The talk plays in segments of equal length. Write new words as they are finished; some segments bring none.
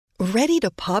Ready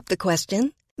to pop the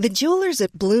question? The jewelers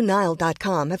at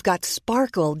BlueNile.com have got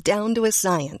sparkle down to a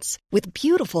science with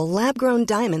beautiful lab-grown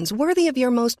diamonds worthy of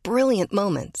your most brilliant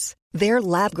moments. Their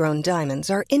lab-grown diamonds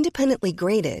are independently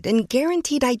graded and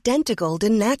guaranteed identical to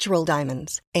natural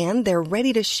diamonds, and they're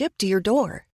ready to ship to your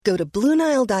door. Go to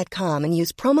BlueNile.com and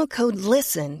use promo code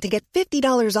LISTEN to get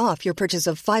 $50 off your purchase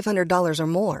of $500 or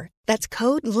more. That's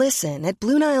code LISTEN at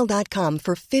BlueNile.com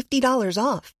for $50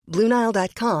 off.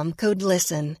 BlueNile.com, code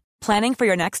LISTEN. Planning for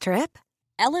your next trip?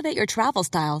 Elevate your travel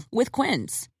style with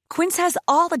Quince. Quince has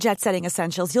all the jet-setting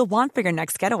essentials you'll want for your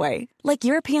next getaway, like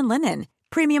European linen,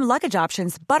 premium luggage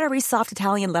options, buttery soft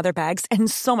Italian leather bags,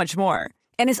 and so much more.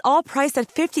 And is all priced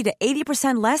at 50 to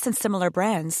 80% less than similar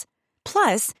brands.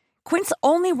 Plus, Quince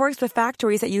only works with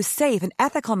factories that use safe and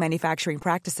ethical manufacturing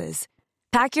practices.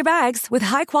 Pack your bags with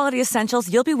high-quality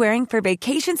essentials you'll be wearing for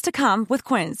vacations to come with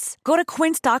Quince. Go to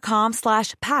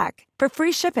quince.com/pack for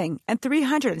free shipping and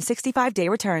 365-day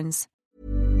returns.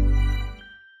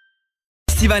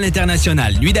 Festival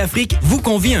international Nuit d'Afrique vous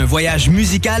convie à un voyage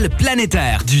musical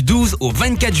planétaire du 12 au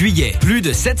 24 juillet. Plus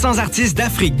de 700 artistes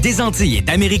d'Afrique, des Antilles et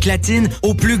d'Amérique latine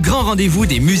au plus grand rendez-vous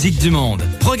des musiques du monde.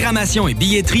 Programmation et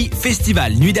billetterie,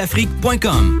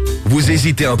 festivalnuitdafrique.com. Vous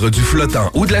hésitez entre du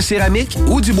flottant ou de la céramique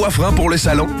ou du bois franc pour le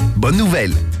salon? Bonne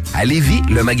nouvelle! À Lévis,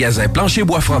 le magasin Plancher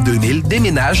Bois Franc 2000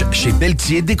 déménage chez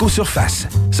Pelletier Déco-Surface.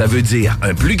 Ça veut dire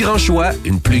un plus grand choix,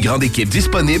 une plus grande équipe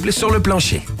disponible sur le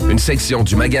plancher. Une section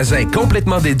du magasin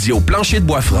complètement dédiée au plancher de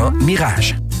bois franc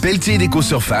Mirage. Pelletier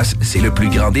Déco-Surface, c'est le plus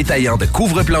grand détaillant de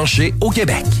couvre-plancher au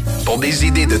Québec. Pour des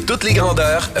idées de toutes les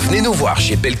grandeurs, venez nous voir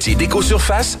chez Pelletier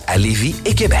Déco-Surface à Lévis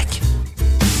et Québec.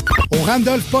 Au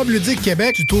Randolph Pub Ludique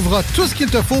Québec, tu trouveras tout ce qu'il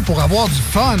te faut pour avoir du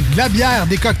fun, de la bière,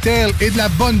 des cocktails et de la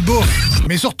bonne bouffe.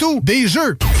 Mais surtout, des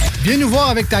jeux. Viens nous voir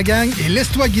avec ta gang et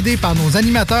laisse-toi guider par nos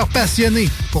animateurs passionnés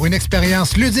pour une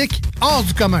expérience ludique hors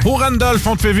du commun. Au Randolph,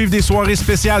 on te fait vivre des soirées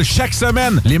spéciales chaque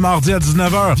semaine, les mardis à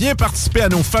 19h. Viens participer à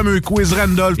nos fameux quiz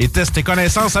Randolph et teste tes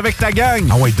connaissances avec ta gang.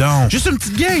 Ah ouais donc, juste une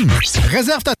petite game.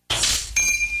 Réserve ta...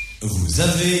 Vous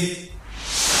avez...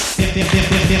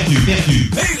 perdu.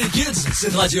 Hey les kids,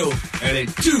 cette radio, elle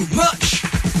est too much!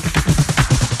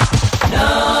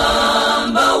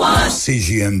 Number one.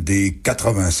 CJMD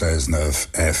 96.9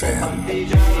 FM.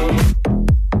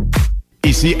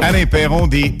 Ici Alain Perron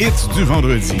des hits du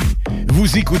vendredi.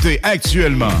 Vous écoutez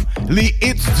actuellement les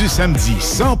hits du samedi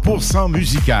 100%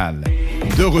 musical.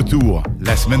 De retour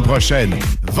la semaine prochaine,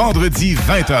 vendredi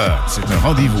 20h. C'est un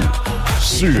rendez-vous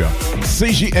sur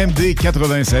CJMD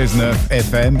 96.9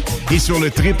 FM et sur le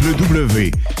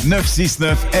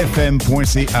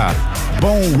www.969fm.ca.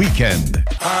 Bon week-end.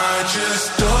 I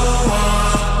just don't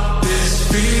want this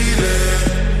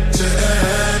feeling to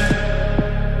end.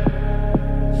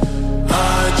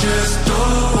 I just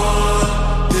don't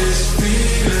want this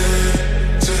feeling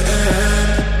to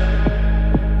end.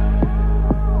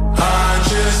 I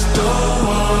just don't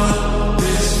want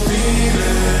this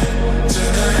feeling to end.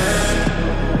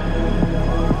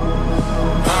 I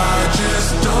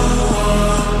just don't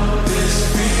want this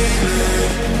feeling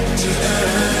to end.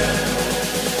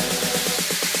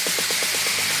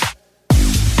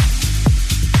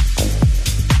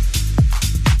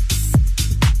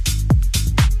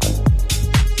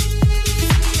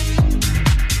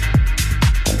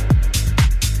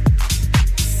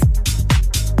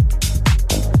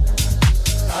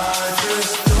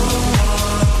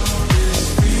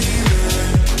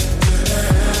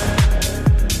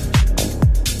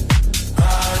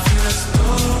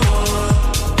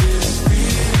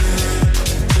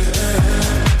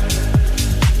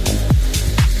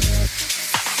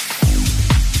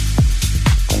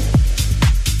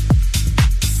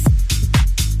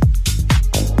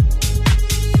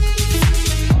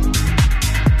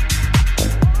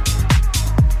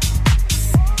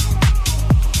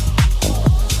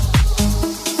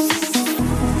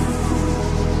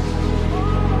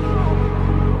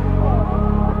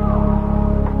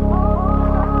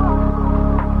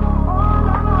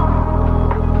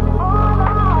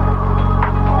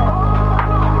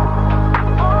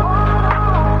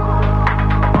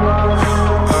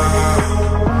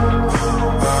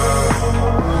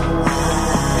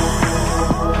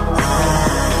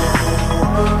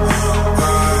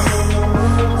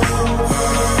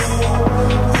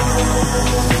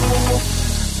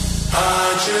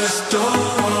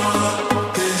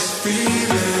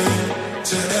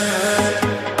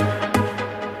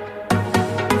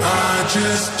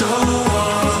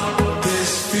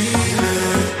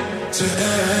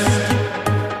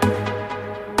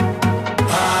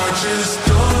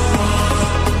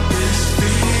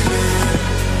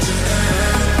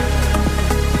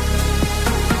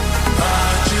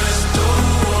 Just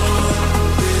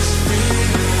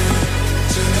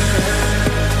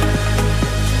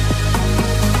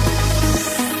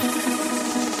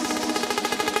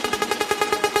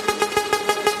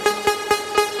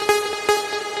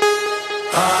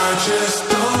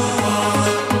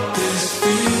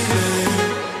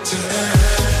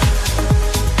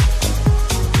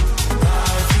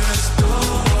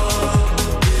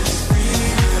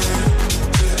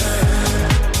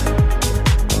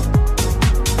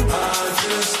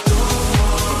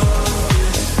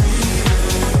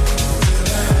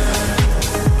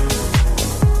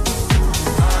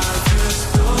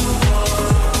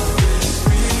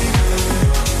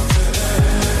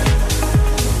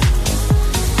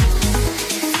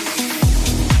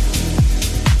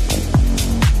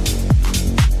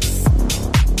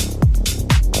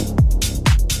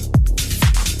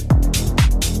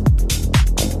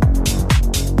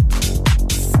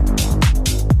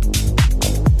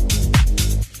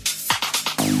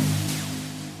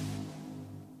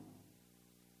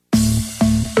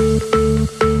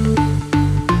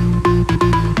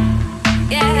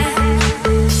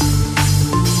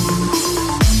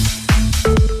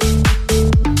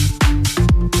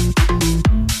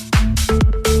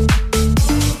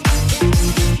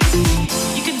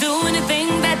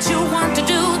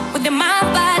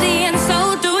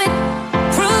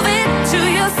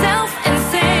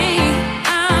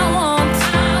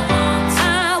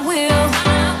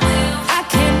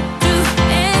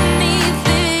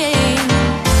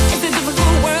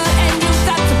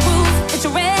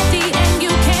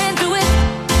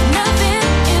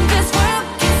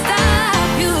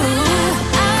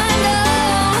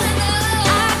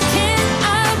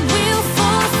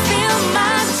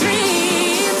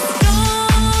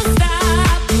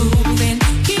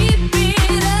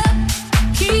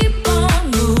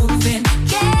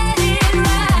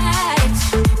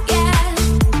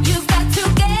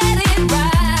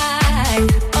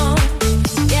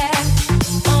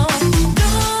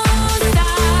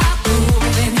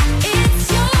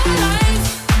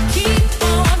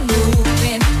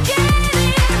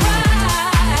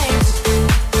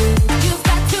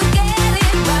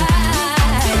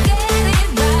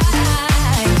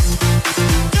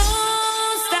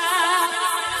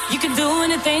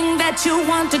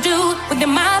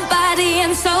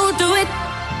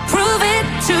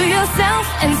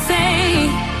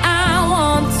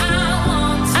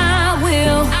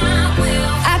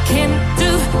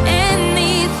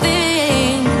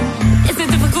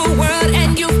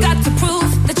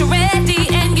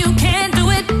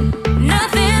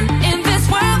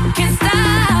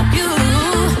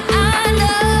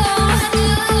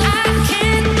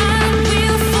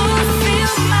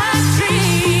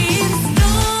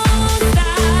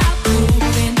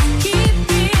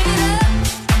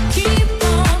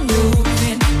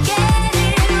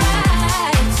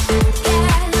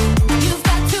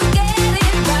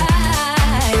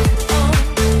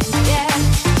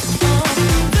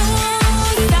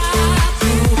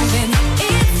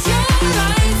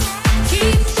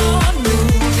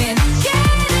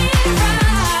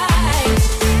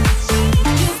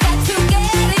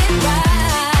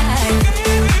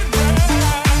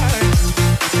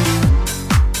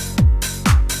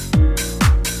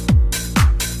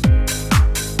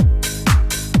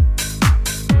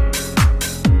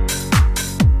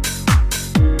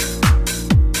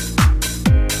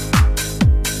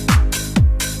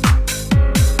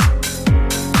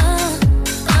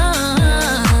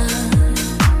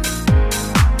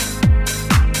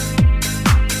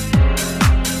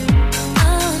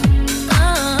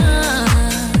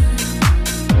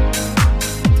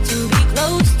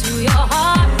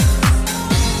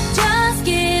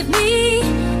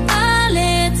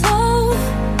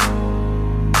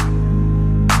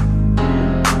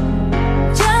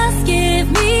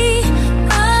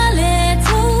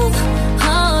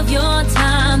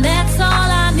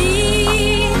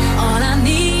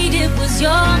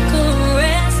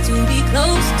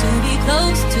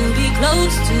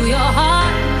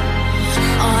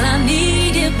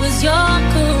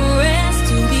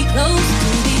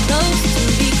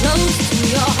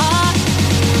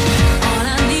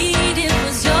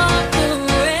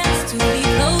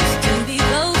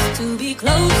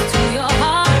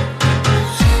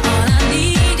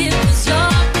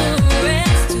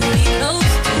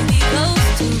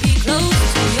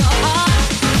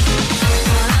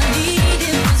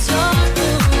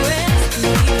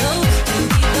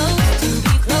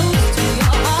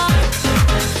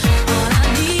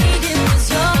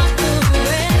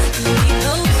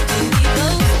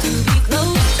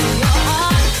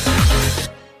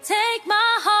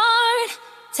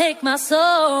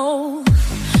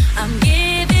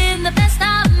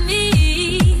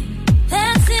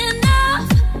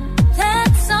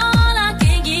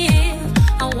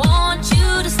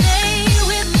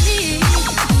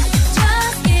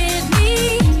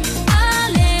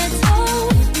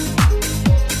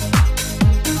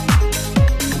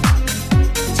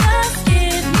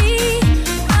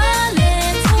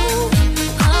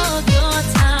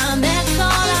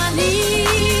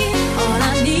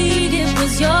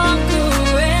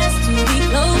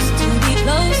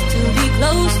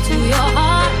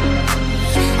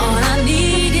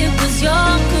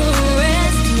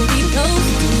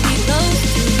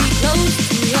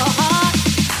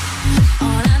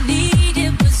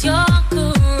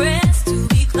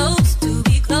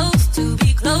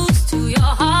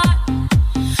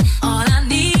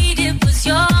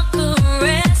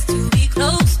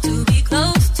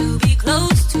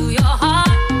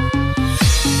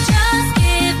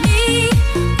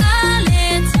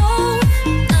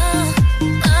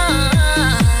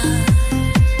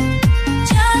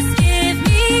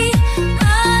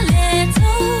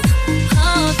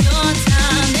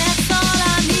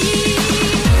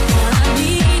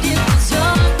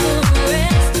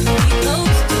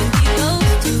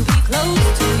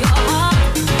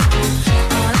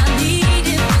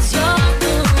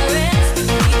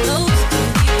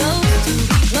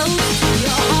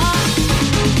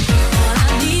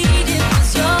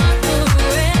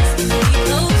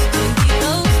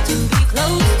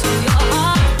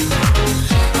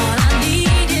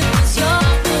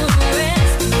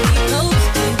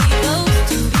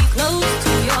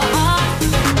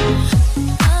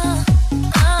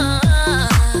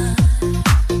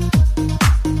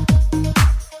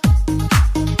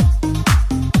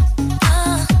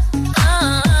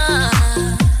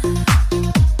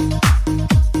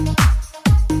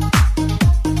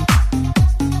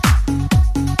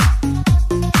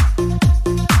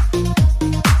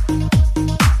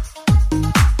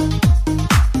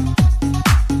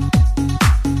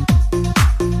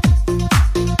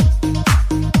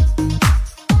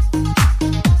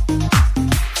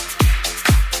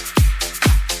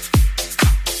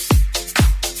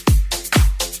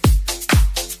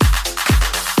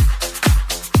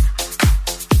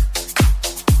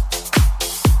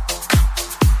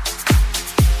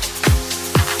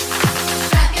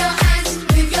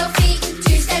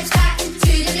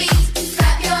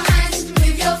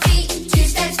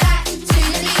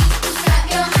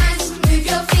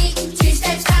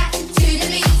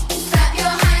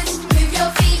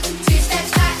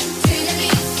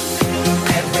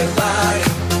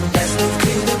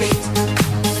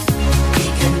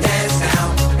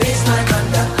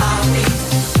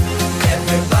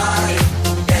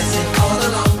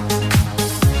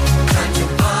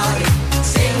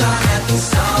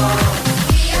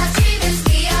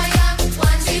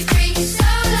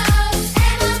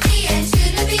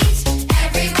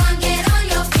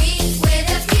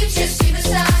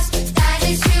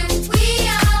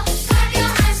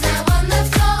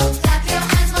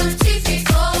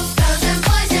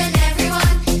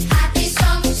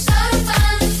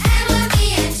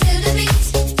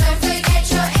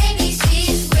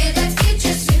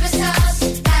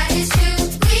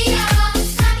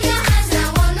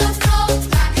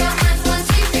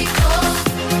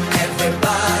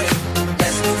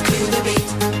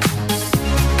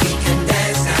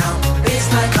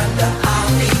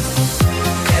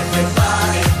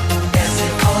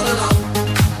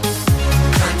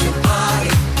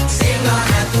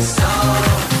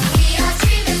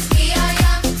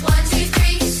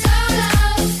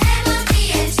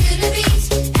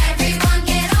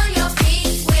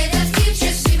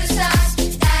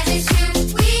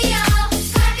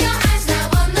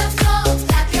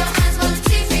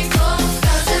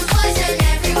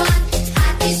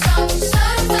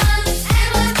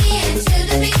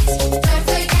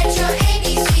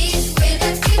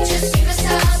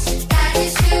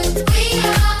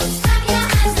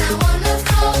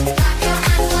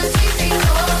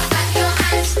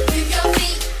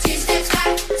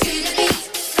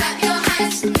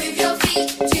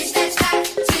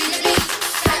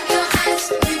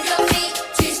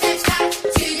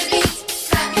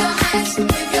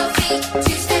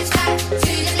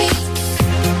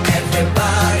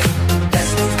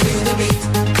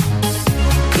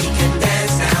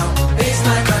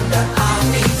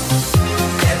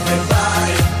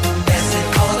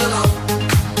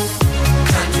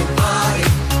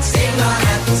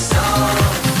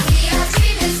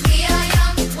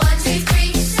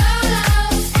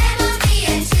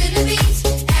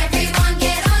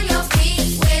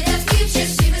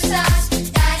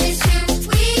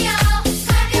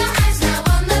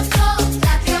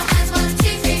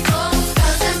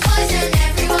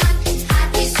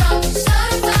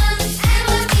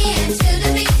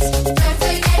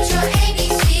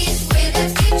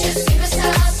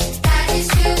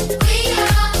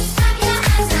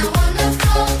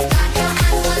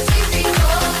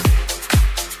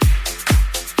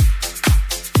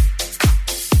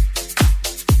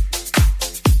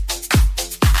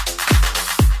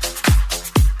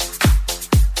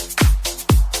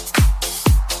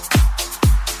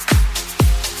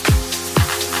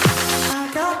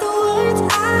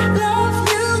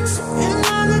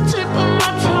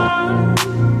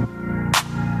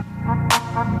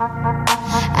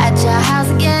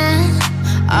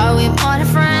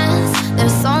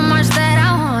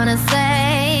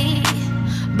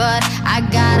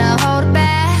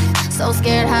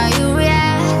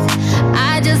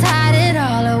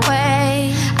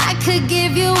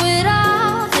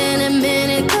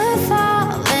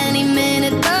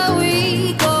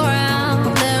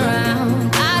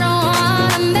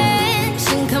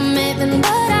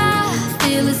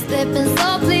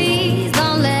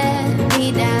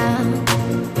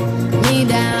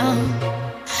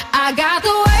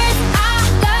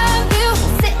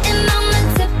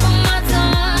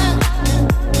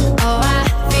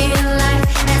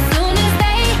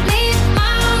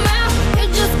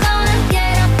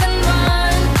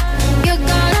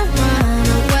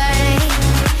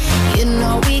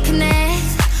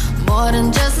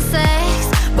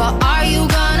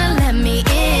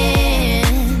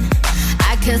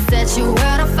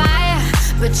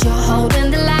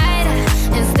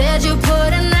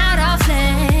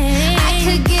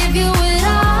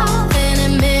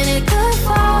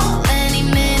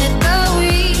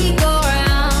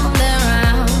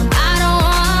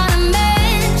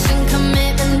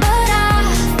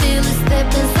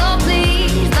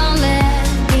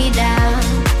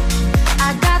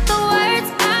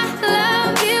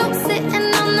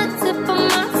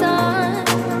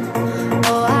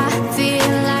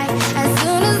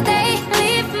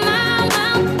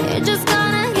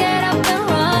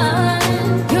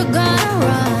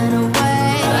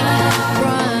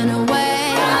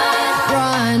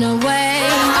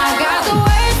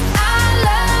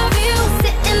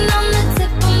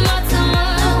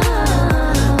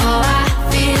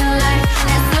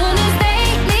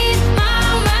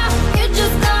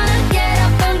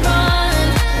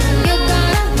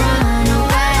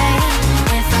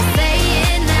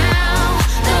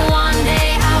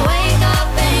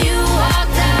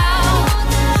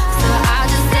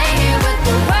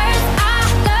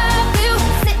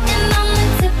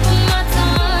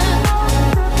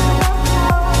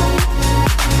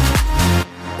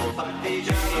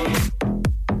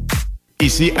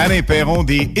Ici Alain Perron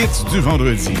des Hits du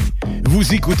vendredi.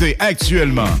 Vous écoutez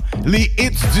actuellement les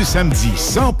Hits du samedi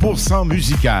 100%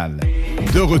 musical.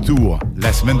 De retour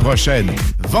la semaine prochaine,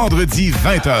 vendredi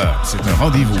 20h. C'est un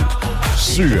rendez-vous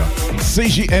sur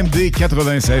CJMD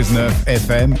 96.9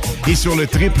 FM et sur le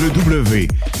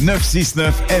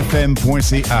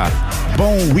www.969fm.ca.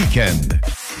 Bon week-end!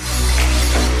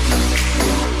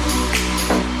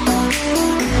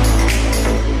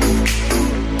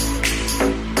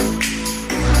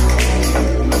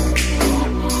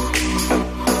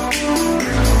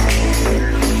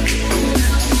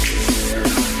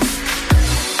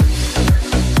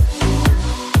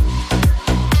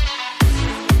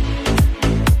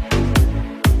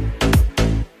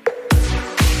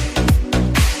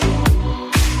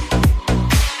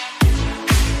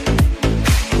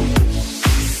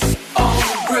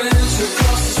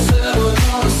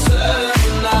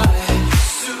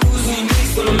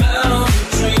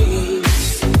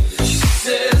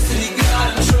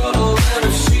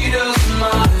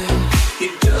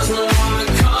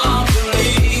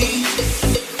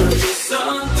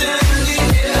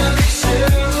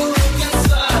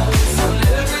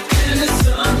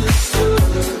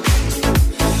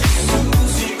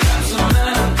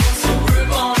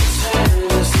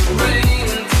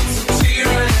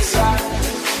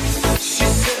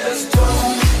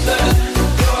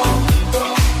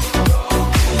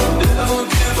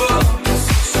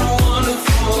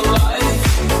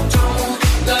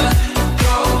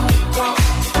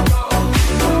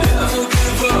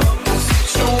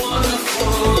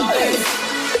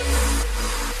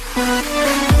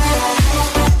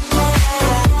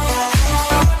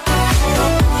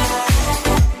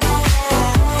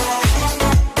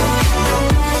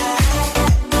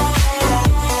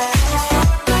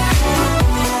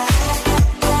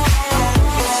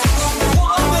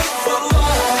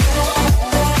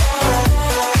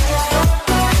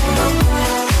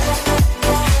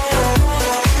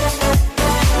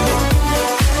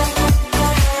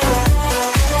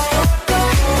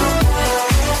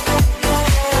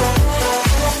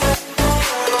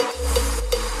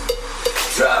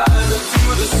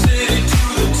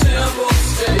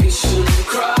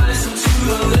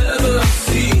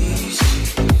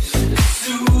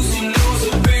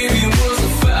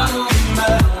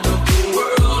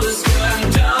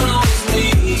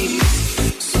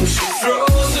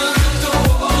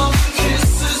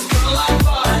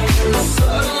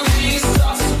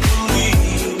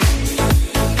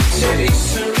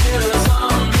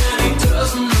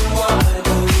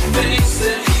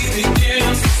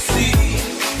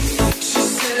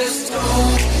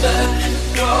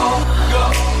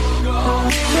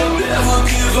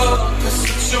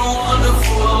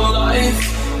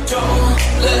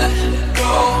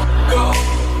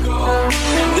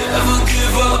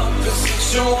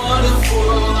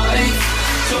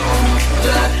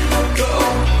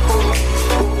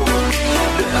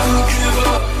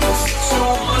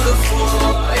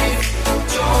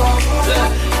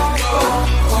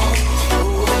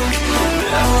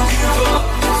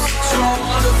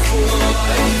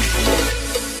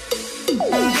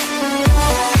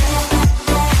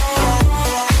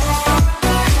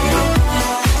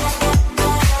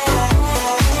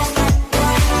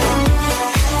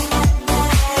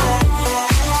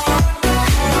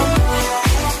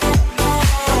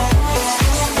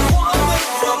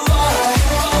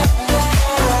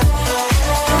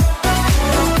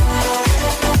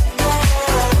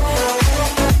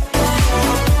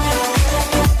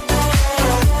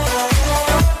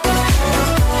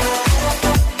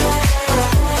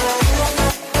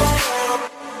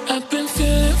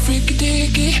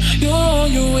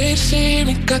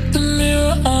 Got the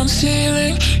mirror on the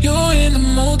ceiling. You're in the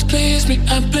mood to please me.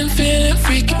 I've been feeling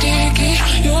freaky deaky.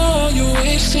 You're on your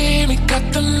way to see me.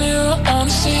 Got the mirror on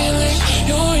the ceiling.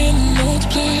 You're in the mood to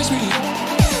please me.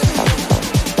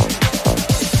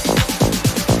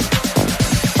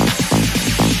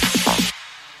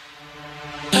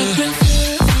 I've been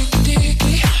feeling freaky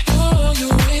deaky. You're on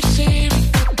your way to see me.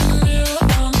 Got the mirror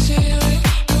on the ceiling.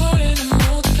 You're in the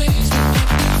mood to please me.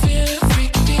 I've been feeling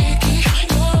freaky deaky.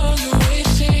 You're on your way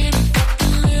to see me. Got the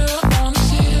mirror on the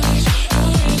ceiling.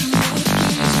 You're in the mood to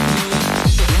please me.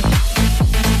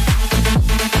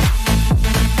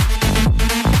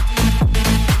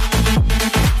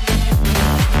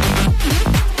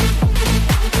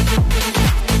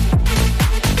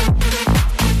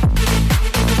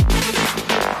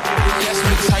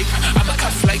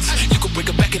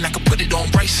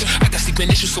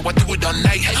 So I do it all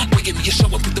night. Boy, give me a show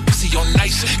and put the pussy on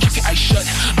nice. Keep your eyes shut,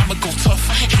 I'ma go tough.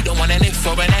 He don't want an if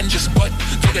or an and just but.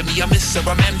 Don't get me a miss or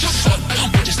a man just up.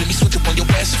 Boy, just let me switch up on your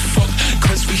ass fuck.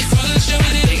 Cause we first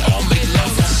they all make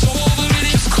love.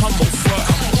 Just come over.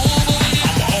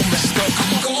 I'm all messed up.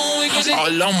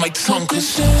 All on my tongue.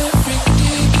 Cause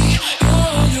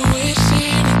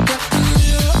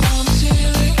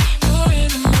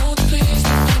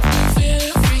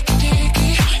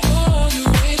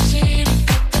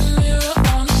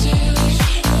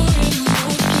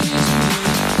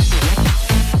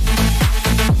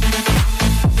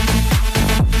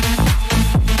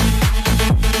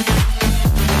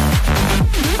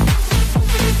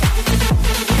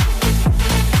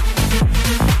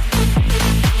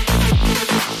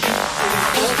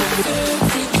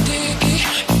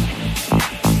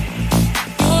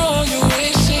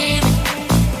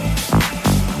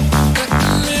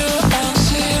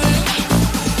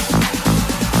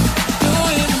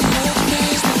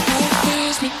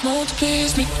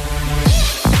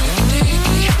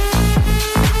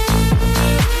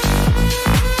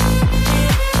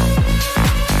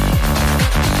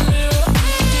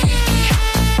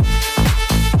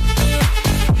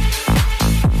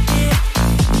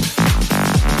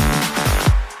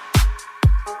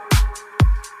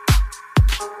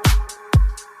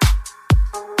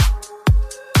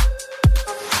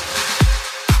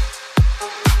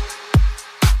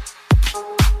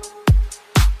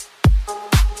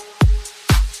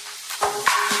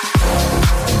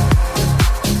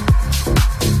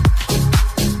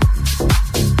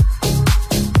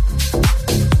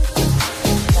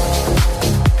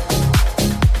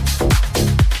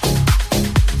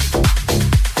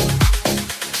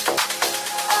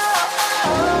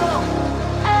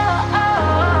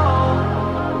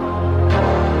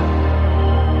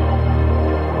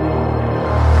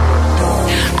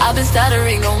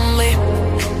stuttering only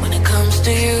when it comes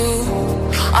to you.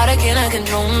 All that cannot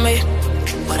control me,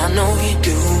 but I know you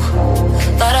do.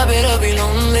 Thought I better be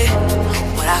lonely,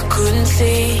 but I couldn't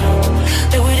see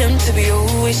that we're doomed to be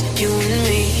always you and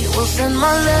me. We'll send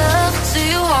my love to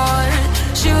your heart,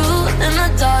 shoot in the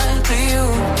dark to you.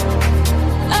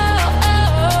 Oh,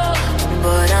 oh,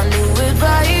 but I knew it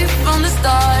right from the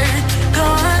start.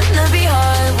 Gonna be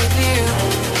hard with you.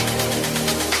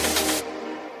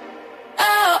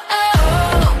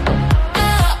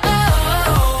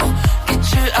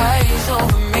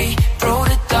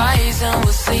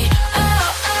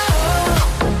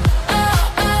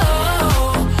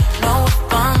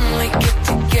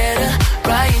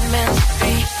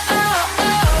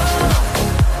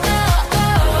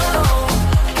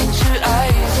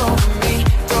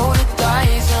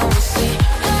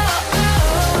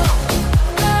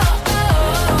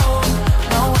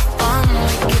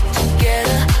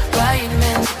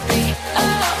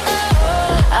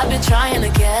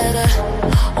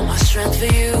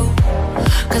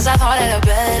 I thought that I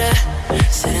better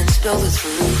sit and spill the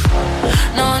truth.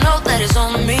 No, I know that it's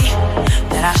on me,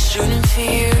 that I shouldn't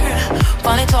fear.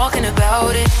 Funny talking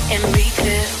about it and be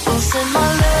clear. We'll send my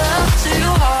love to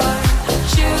your heart,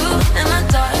 shoot in the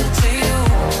dark to you.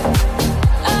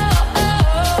 Oh,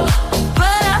 oh,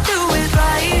 but I do it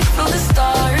right from the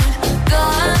start.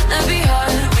 Gonna be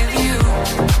hard with you.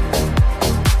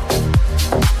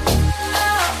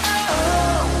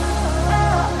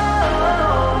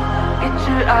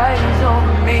 Eyes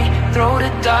over me, throw the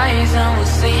dice and we'll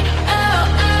see. Oh,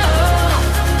 oh,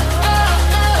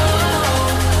 oh, oh.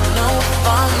 No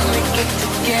fun, we get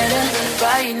together,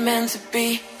 right meant to be.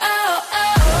 Oh,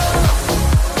 oh,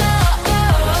 oh,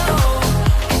 oh.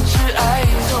 Get your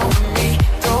eyes over me,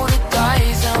 throw the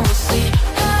dice and we'll see.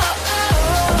 Oh, oh,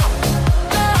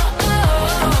 oh,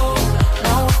 oh.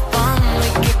 No fun, we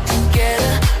get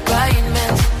together, right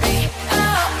meant to be. Oh,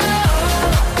 oh,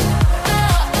 oh,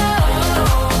 oh.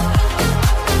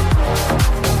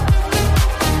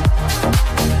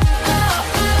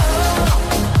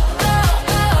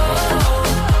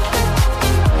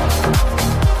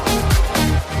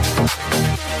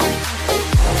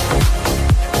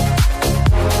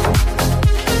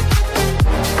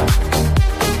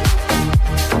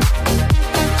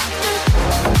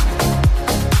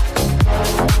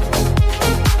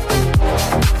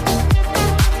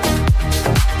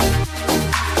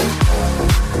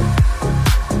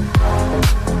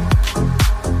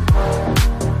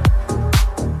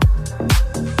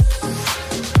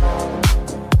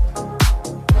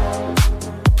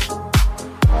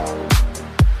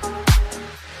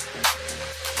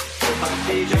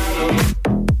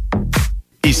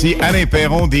 Ici Alain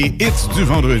Perron des Hits du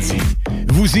vendredi.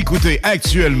 Vous écoutez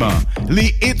actuellement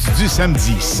les Hits du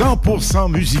samedi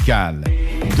 100% musical.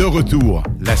 De retour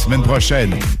la semaine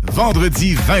prochaine,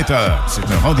 vendredi 20h. C'est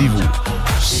un rendez-vous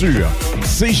sur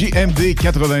CJMD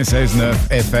 96.9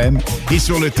 FM et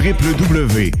sur le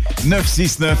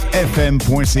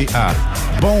www.969fm.ca.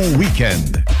 Bon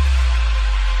week-end.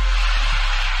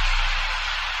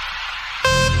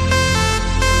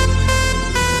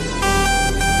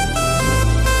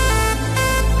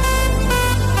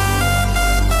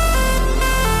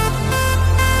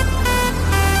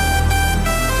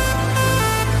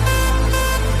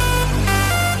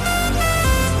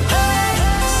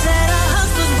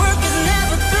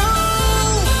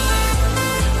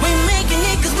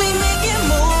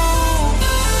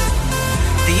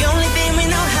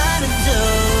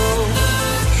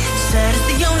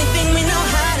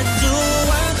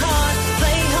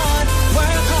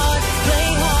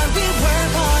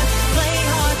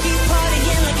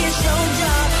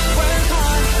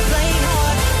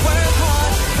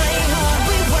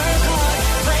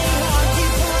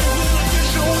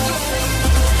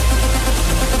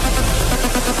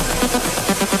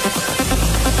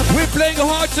 Playing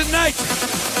hard tonight.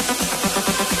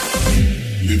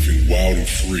 Living wild and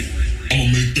free.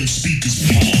 I'ma make them speakers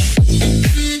pop.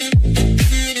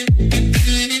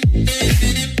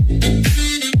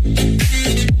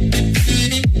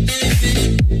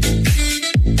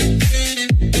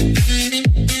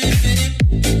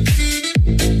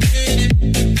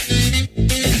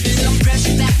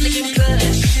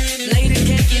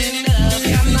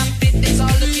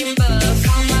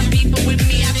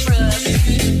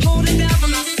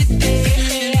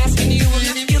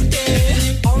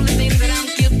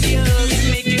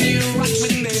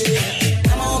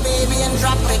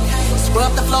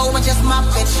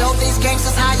 Show these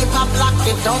gangsters how you pop lock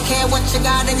it. Don't care what you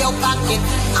got in your pocket.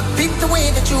 I peep the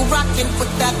way that you rockin'. Put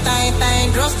that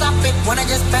thing, girl, stop it. Wanna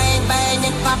just bang, bang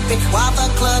and pop it. While the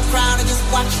club crowd and just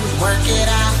watch you work it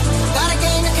out. Gotta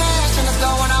gain the cash and it's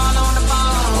going all on the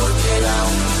ball. Work it out.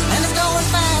 And it's going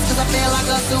fast cause I feel like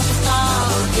a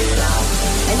superstar. Work it out.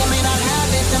 And you may not have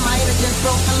it, you might have just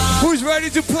broke the law. Who's ready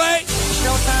to play? It's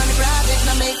your turn to grab it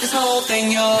and make this whole thing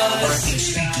yours.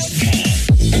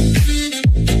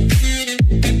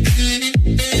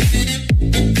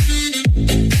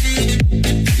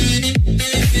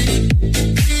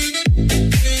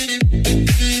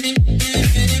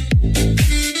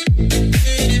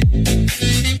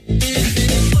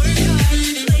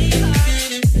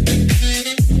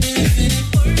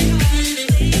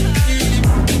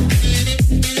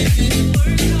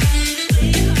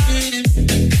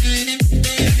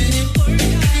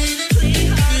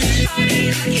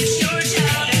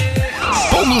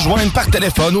 Joindre par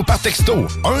téléphone ou par texto.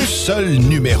 Un seul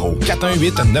numéro.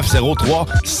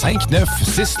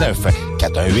 418-903-5969.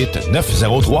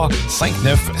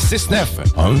 418-903-5969.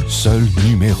 Un seul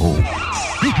numéro.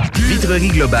 Vitrerie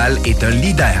Globale est un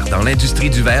leader dans l'industrie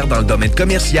du verre dans le domaine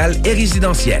commercial et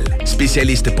résidentiel.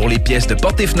 Spécialiste pour les pièces de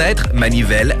portes et fenêtres,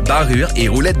 manivelles, barrures et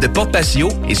roulettes de porte patio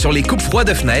et sur les coupes froids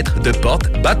de fenêtres, de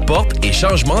portes, bas de porte et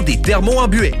changement des thermos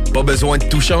embués. Pas besoin de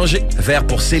tout changer. Verre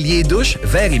pour cellier et douche,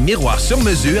 verre et miroir sur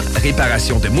mesure,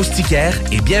 réparation de moustiquaires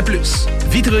et bien plus.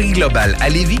 Vitrerie Globale à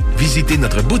Lévis, visitez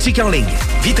notre boutique en ligne.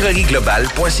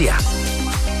 vitrerieglobale.ca.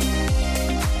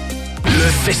 Le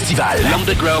festival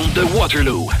L'Underground de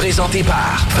Waterloo, présenté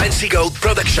par Fancy Gold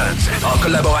Productions, en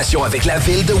collaboration avec la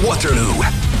ville de Waterloo.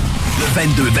 Le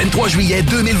 22-23 juillet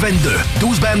 2022,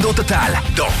 12 bandes au total,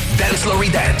 dont Dance Lory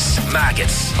Dance,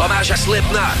 Maggots, Hommage à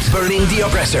Slipknot, Burning the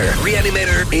Oppressor,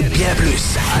 Reanimator et bien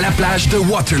plus. À la plage de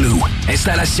Waterloo.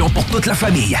 Installation pour toute la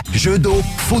famille. Jeux d'eau,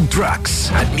 food trucks.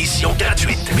 Admission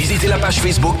gratuite. Visitez la page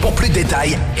Facebook pour plus de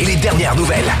détails et les dernières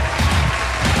nouvelles.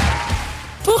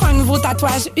 Pour un nouveau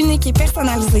tatouage unique et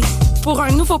personnalisé, pour un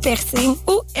nouveau piercing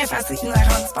ou effacer une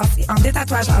erreur dispensée en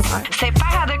détatouage laser, c'est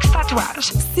Paradox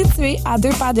Tatouage. Situé à 2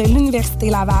 pas de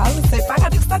l'Université Laval, c'est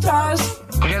Paradox Tatouage.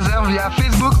 Réserve via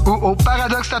Facebook ou au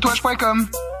paradoxtatouage.com.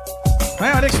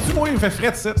 Hey Alex, tu vois, il me fait frais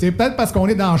de ça. C'est peut-être parce qu'on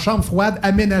est dans une chambre froide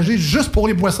aménagée juste pour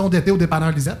les boissons d'été au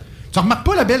dépanneur Lisette. Tu remarques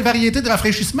pas la belle variété de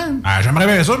rafraîchissement? Ah, j'aimerais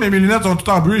bien ça, mais mes lunettes sont toutes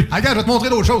en bruit. Ah, regarde, je vais te montrer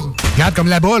d'autres choses. Regarde, comme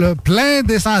là-bas, là, plein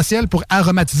d'essentiels pour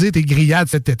aromatiser tes grillades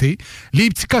cet été. Les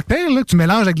petits cocktails là, que tu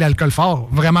mélanges avec de l'alcool fort,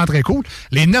 vraiment très cool.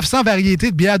 Les 900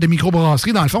 variétés de bières de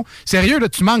microbrasserie, dans le fond. Sérieux, là,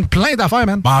 tu manques plein d'affaires,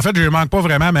 man. En fait, je manque pas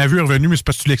vraiment. Ma vue est revenue, mais c'est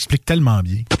parce que tu l'expliques tellement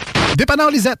bien.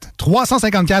 Dépanneur Lisette,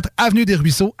 354 Avenue des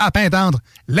Ruisseaux, à Pintendre.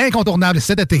 L'incontournable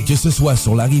cet été. Que ce soit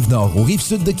sur la Rive-Nord ou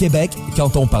Rive-Sud de Québec,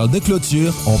 quand on parle de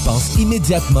clôture, on pense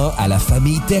immédiatement à la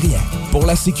famille Terrien. Pour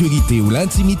la sécurité ou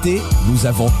l'intimité, nous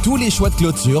avons tous les choix de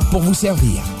clôture pour vous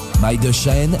servir. Mailles de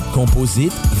chêne,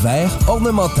 composite, verre,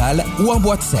 ornemental ou en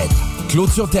bois de cèdre.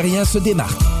 Clôture Terrien se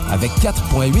démarque avec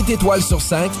 4,8 étoiles sur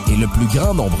 5 et le plus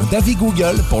grand nombre d'avis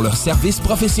Google pour leur service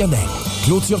professionnel.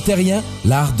 Clôture Terrien,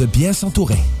 l'art de bien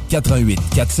s'entourer. 88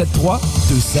 473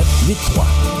 2783.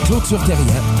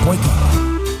 ClôtureTerrien.com.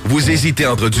 Vous hésitez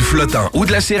entre du flottant ou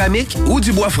de la céramique ou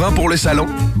du bois franc pour le salon?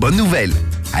 Bonne nouvelle!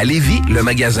 À Lévis, le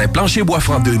magasin Plancher Bois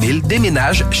Franc 2000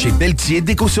 déménage chez Pelletier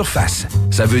Déco-Surface.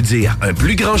 Ça veut dire un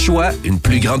plus grand choix, une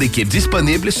plus grande équipe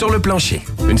disponible sur le plancher.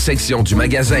 Une section du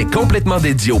magasin complètement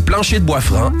dédiée au plancher de bois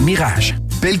franc Mirage.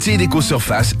 Pelletier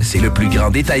Déco-Surface, c'est le plus grand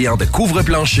détaillant de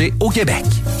couvre-plancher au Québec.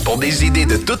 Pour des idées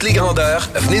de toutes les grandeurs,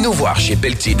 venez nous voir chez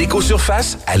Pelletier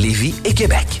Déco-Surface à Lévis et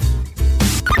Québec.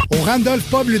 Au Randolph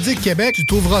Pub Ludique Québec, tu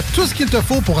trouveras tout ce qu'il te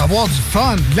faut pour avoir du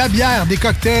fun, de la bière, des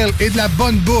cocktails et de la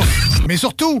bonne bouffe. Mais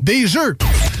surtout, des jeux.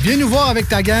 Viens nous voir avec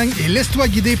ta gang et laisse-toi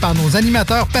guider par nos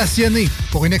animateurs passionnés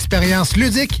pour une expérience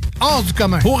ludique hors du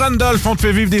commun. Au Randolph, on te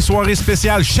fait vivre des soirées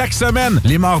spéciales chaque semaine,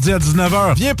 les mardis à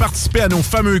 19h. Viens participer à nos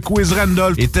fameux quiz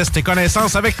Randolph et teste tes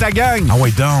connaissances avec ta gang. Ah ouais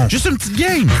donc, juste une petite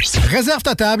game. Réserve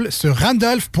ta table sur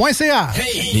randolph.ca.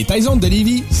 Hey! Les Taizones de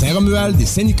Lévis, Saint-Romuald et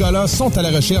Saint-Nicolas sont à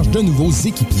la recherche de nouveaux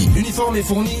équipiers. L'uniforme est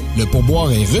fourni. Le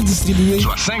pourboire est redistribué.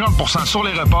 Soit 50% sur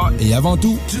les repas. Et avant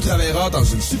tout, tu travailleras dans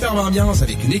une superbe ambiance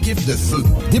avec une équipe de feu.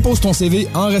 Dépose ton CV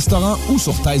en restaurant ou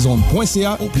sur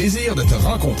taizone.ca. Au plaisir de te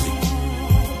rencontrer.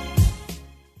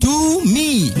 To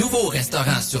Me, nouveau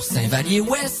restaurant sur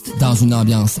Saint-Vallier-Ouest, dans une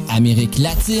ambiance Amérique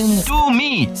latine. To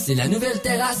Me, c'est la nouvelle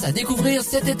terrasse à découvrir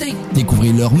cet été.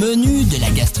 Découvrez leur menu, de la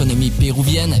gastronomie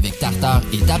péruvienne avec tartare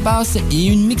et tapas et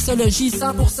une mixologie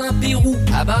 100% Pérou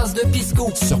à base de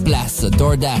pisco. Sur place,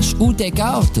 DoorDash ou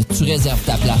Take-Out, tu réserves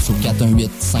ta place au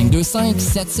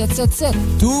 418-525-7777.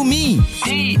 To Me,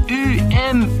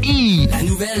 T-U-M-I, la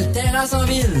nouvelle terrasse en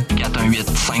ville.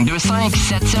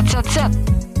 418-525-7777.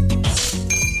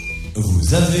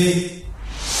 Vous avez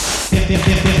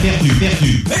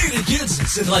perdu. Hey les kids,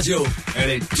 cette radio,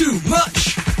 elle est too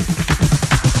much.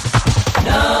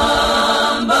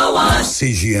 Number one.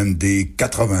 CJMD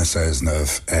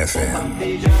 96.9 FM.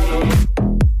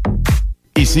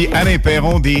 Ici Alain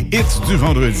Perron des Hits du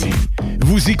vendredi.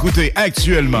 Vous écoutez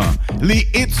actuellement les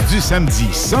Hits du samedi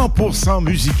 100%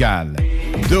 musical.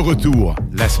 De retour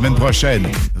la semaine prochaine,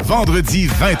 vendredi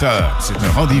 20h. C'est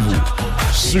un rendez-vous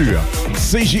sur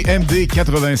CJMD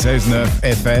 96.9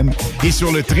 FM et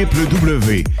sur le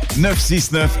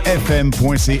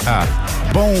www.969fm.ca.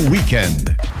 Bon week-end!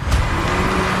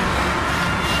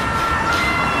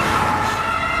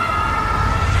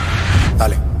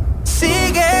 Allez.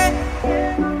 Sigue,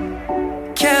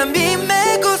 que a mí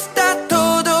me gusta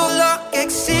todo lo que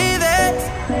exhibes.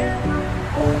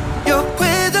 Yo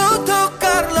puedo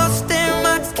tocar los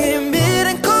temas que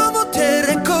miren cómo te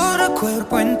recorre el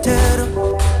cuerpo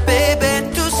entero. Baby,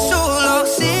 tú solo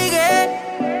sigue,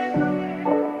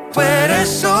 tú eres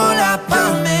sola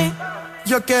pa' mí.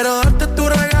 Yo quiero darte tu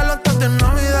regalo antes de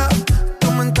Navidad.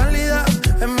 Tu mentalidad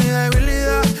es mi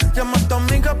debilidad. Llama a tu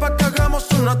amiga pa' que hagamos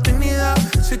una actividad.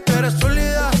 Si tú eres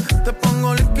sólida, te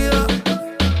pongo líquida.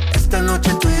 Esta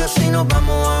noche tú y yo si nos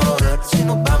vamos a joder, si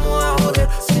nos vamos a joder,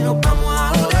 si nos vamos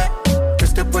a joder. Yo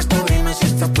estoy puesto, dime si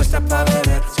estás puesta pa'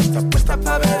 beber, si estás puesta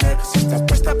pa' beber, si estás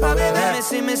puesta pa' beber. Dime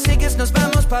si me sigues, nos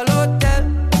vamos pa'l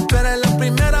hotel. Tú eres la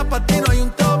primera, pa' ti no hay un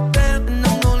top 10. And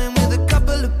I'm only with a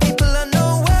couple of people I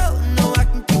know well. No, I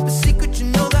can keep a secret, you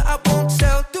know that I won't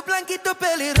tell. Tu blanquito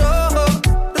pelirrojo,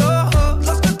 rojo,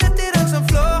 los que te tiran son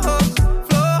flojos,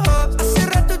 flojos. Hace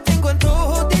rato tengo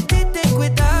antojo de ti, ten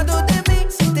cuidado de mí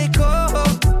si te cojo,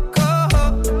 cojo.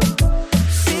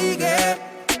 Sigue,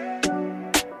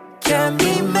 que a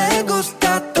mí me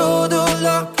gusta todo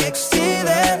lo que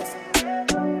exhibes.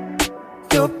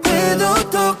 Yo puedo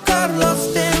tocar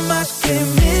los temas que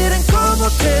miren cómo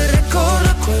te recorre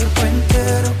el cuerpo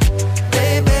entero.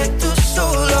 Baby, tú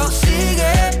solo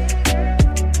sigue,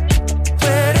 tú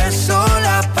eres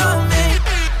sola pa' mí.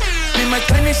 Mis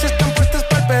tenis están puestas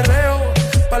pa'l perreo,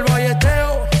 pa'l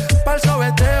bolleteo, pa'l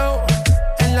sobeteo.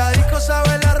 En la disco,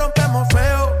 sabes, la rompemos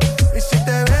feo. Y si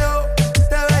te veo,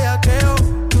 te bellaqueo.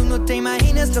 Tú no te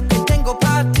imaginas lo que tengo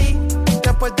pa' ti.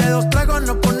 Después de 2 tragos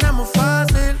nos ponemos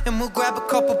fácil. And we'll grab a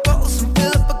couple bottles and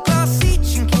fill up a glass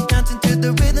each and keep dancing to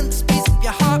the rhythm, the speed of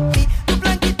your heartbeat. Tu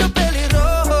blanquito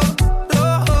pelirrojo,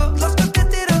 rojo, los que te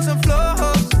tiran son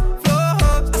flojos,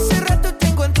 flojos. Hace rato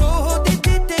tengo antojo de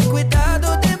ti, ten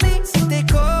cuidado de mí si te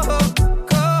cojo,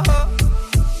 cojo.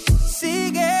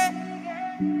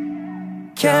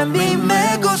 que a mí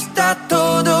me gusta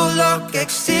todo lo que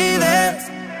exhibes.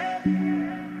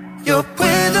 Yo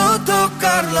puedo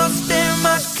tocar los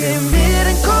temas que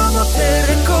miren cómo te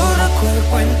recorro el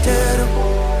cuerpo entero.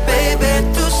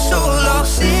 Baby, tú solo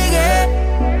sigue.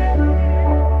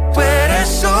 Tú eres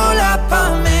sola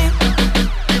pa' mí.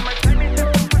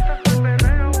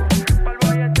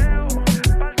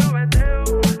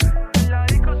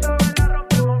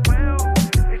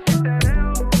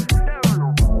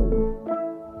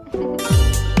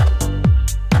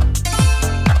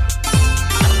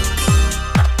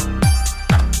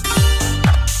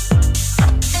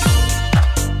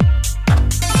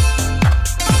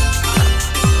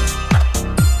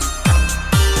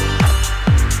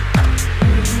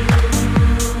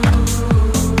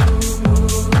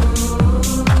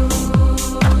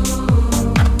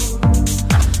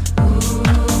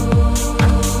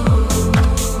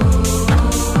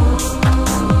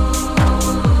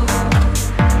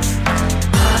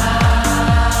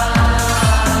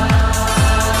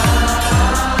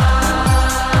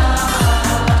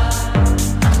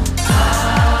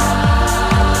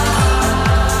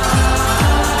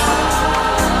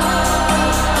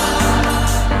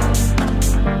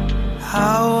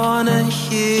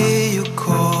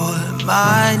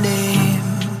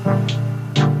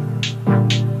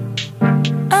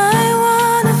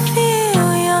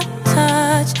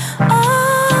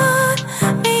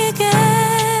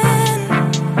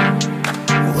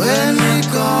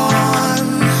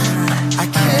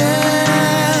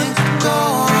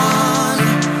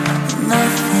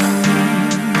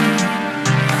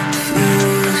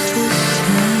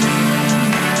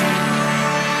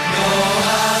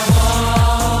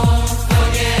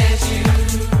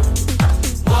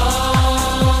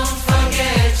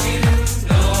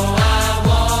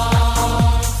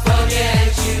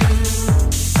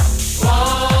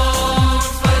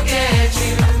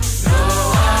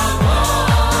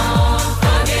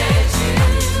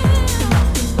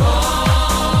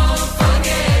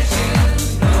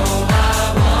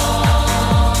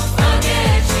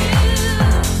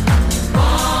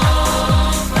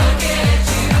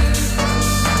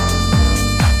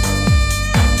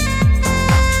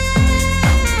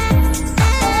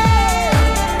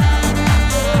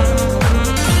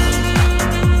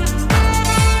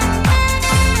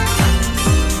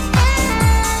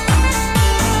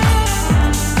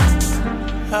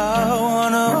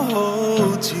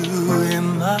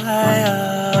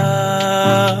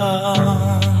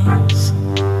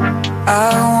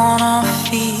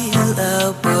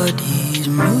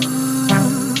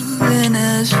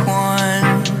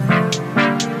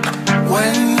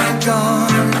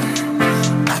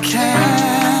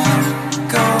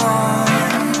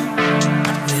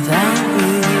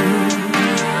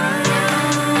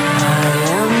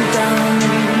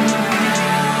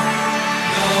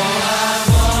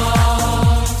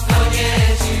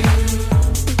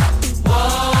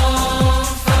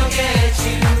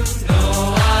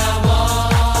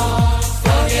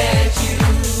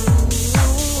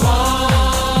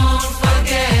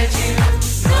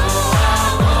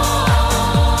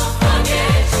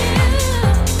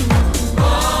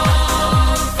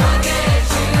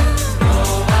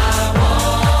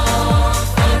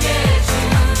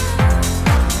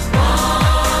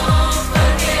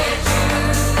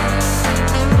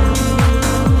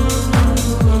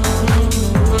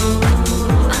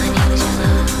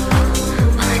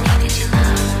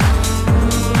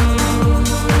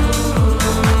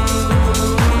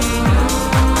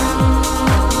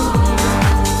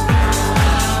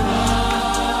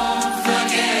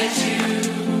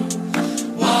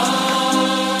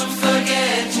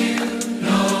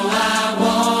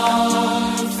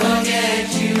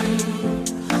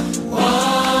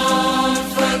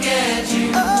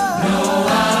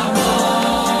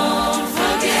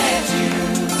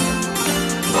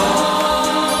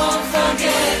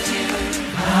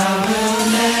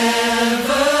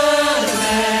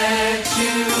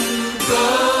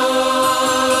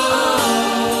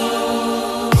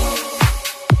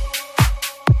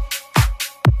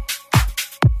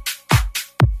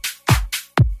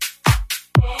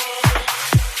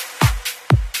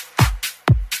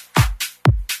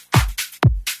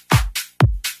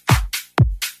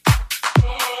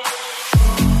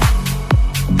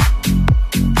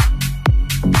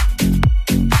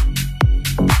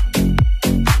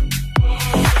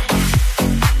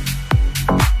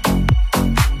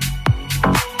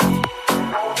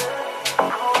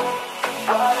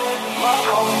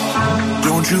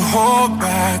 you hold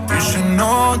back, you should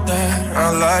know that I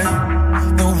like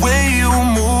the way you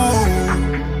move.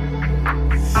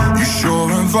 You're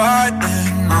sure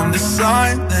inviting, I'm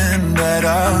deciding knowing that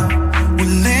I will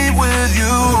leave with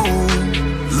you.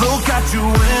 Look at you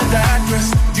in that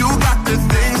dress. You got the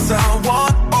things I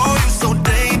want. Oh, you're so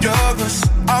dangerous.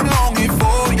 I'm longing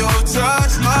for your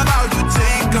touch. Love how you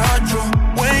take control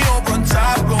when you're on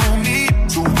top of me.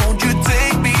 So won't you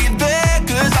take me there?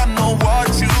 'Cause I know what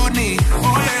you need.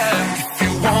 Oh yeah, if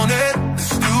you want it,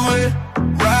 let's do it.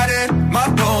 Ride it, my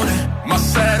pony, my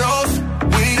saddle's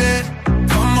waiting.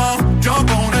 Come on, jump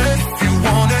on it. If you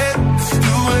want it, let's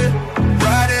do it.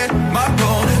 Ride it, my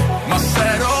pony, my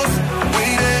saddle's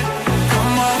waiting.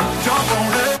 Come on, jump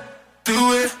on it. Do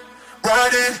it,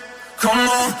 ride it. Come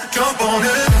on, jump on it.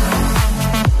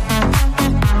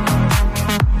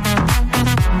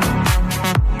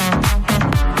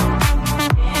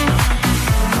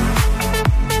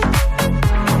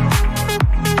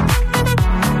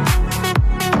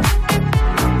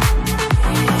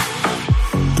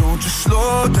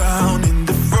 Slow down in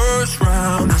the first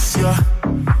round. It's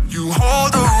you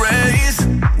hold the reins.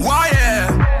 Why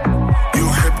yeah? You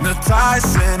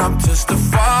hypnotizing, I'm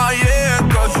testifying.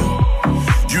 'Cause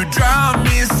you drive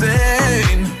me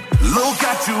insane. Look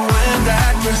at you in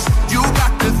that dress. You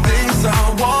got the things I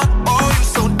want. Oh,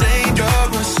 you're so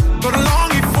dangerous. But I'm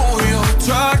longing for your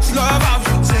touch. Love how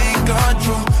you take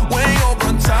control when you're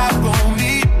on top of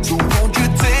me. So won't you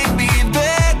take me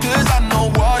there? 'Cause I know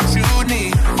what you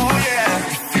need.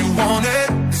 Want it,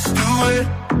 let's do it.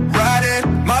 Ride it,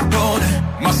 my pony,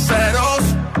 my saddle's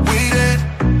waiting.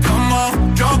 Come on,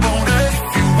 jump on it.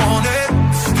 If you want it,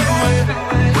 let's do it.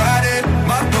 Ride it,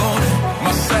 my pony,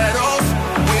 my saddle's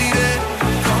waiting.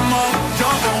 Come on,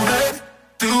 jump on it.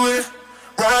 Do it,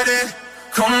 ride it.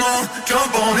 Come on,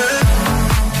 jump on it.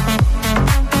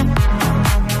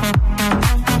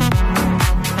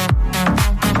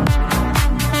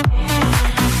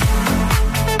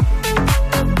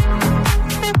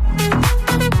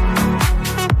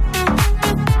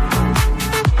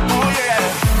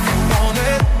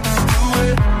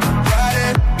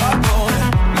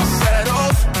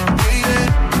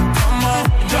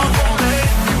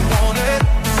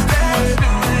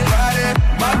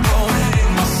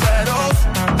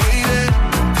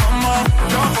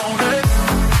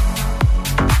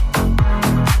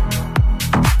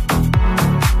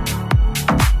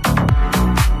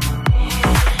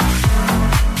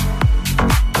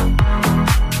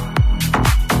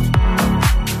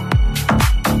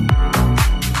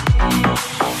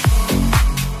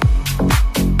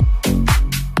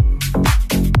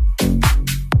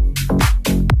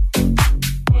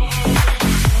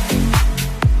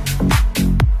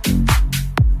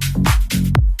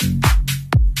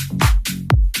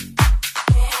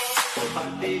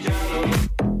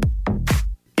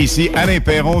 Ici Alain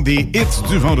Perron des hits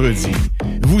du vendredi.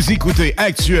 Vous écoutez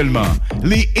actuellement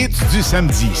les hits du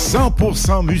samedi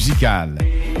 100% musical.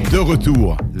 De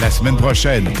retour la semaine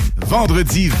prochaine,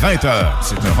 vendredi 20h.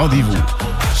 C'est un rendez-vous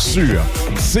sur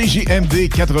CJMD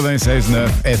 96.9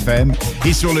 FM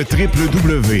et sur le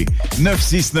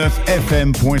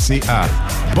www.969fm.ca.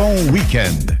 Bon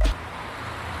week-end!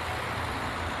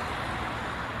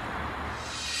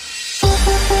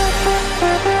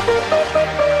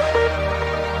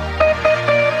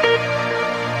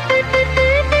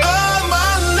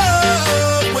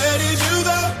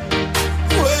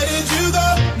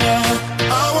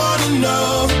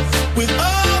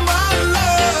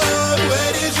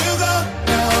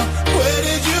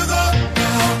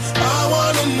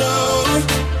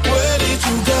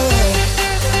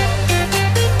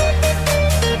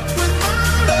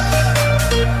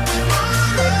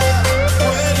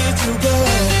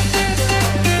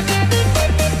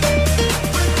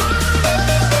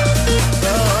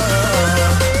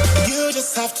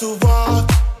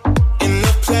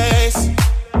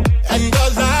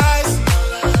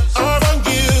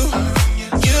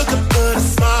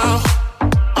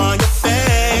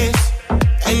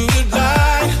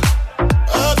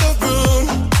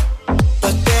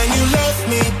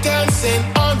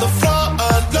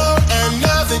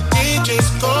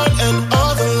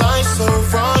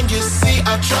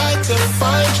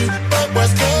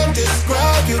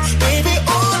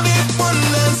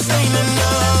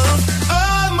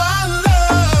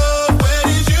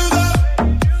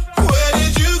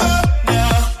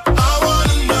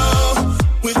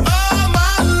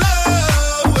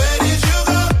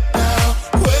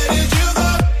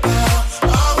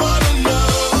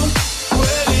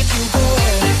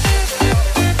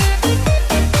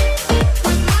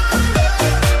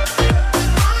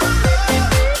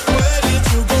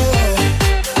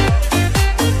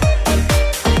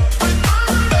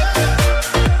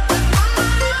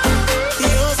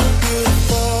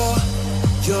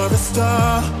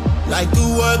 like the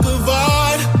work of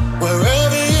art.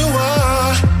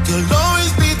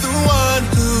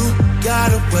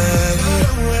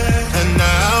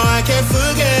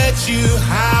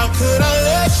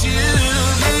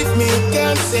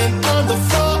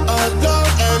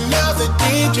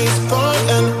 she's gone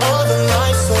and all the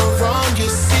nights are wrong. You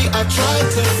see, I tried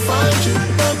to find you,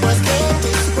 but I can't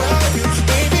describe you.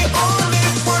 Baby, only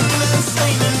one that's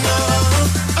ain't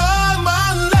enough. Oh, my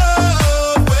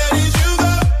love, where did you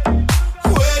go?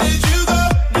 Where did you go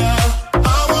now?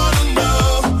 I wanna know.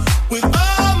 With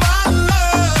all my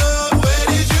love, where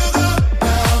did you go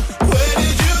now? Where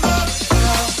did you go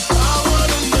now? I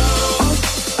wanna know.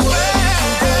 Where did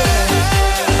you go? Where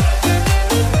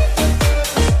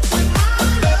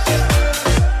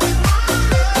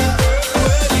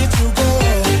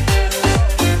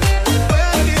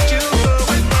did you go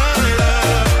with my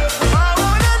love? I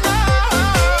wanna know. Where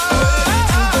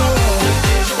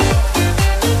did you go?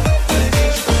 Where did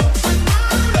you go? Where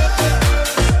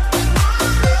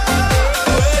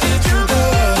did you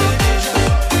go?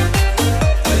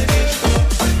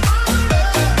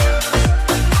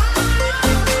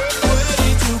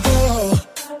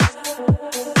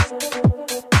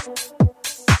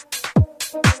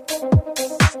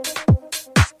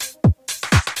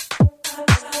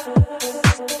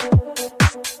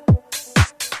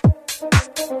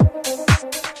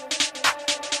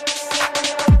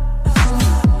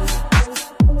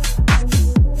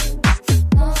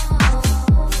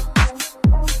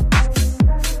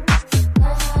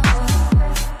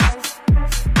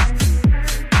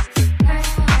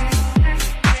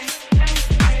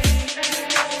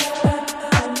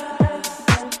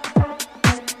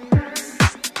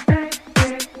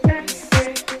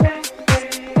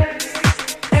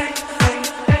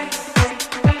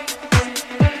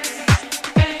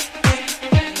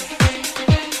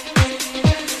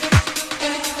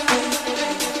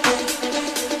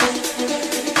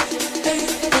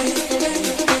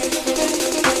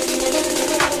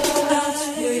 Bounce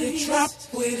with it, drop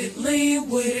with it, lean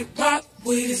with it, rock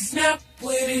with it, snap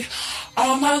with it.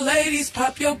 All my ladies,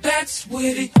 pop your backs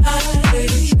with it. Bounce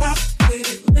with it, drop with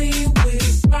it, lean with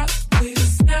it, rock with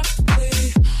it, snap with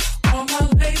it. All my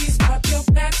ladies, pop your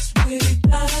backs with it.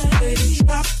 Bounce with it,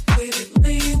 drop with it,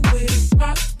 lean with it,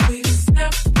 rock with it,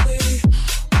 snap with it.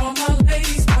 All my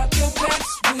ladies, pop your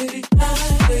backs with it.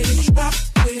 Bounce with it, drop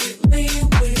with it, lean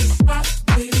with it, rock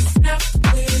with it, snap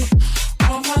with it.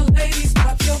 All my ladies,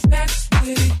 pop your backs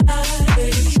with it. Bounce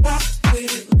with it, drop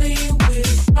with it, lean with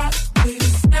it, rock with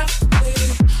it, snap with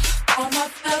it. All my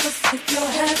fellas, put your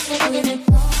hands with it.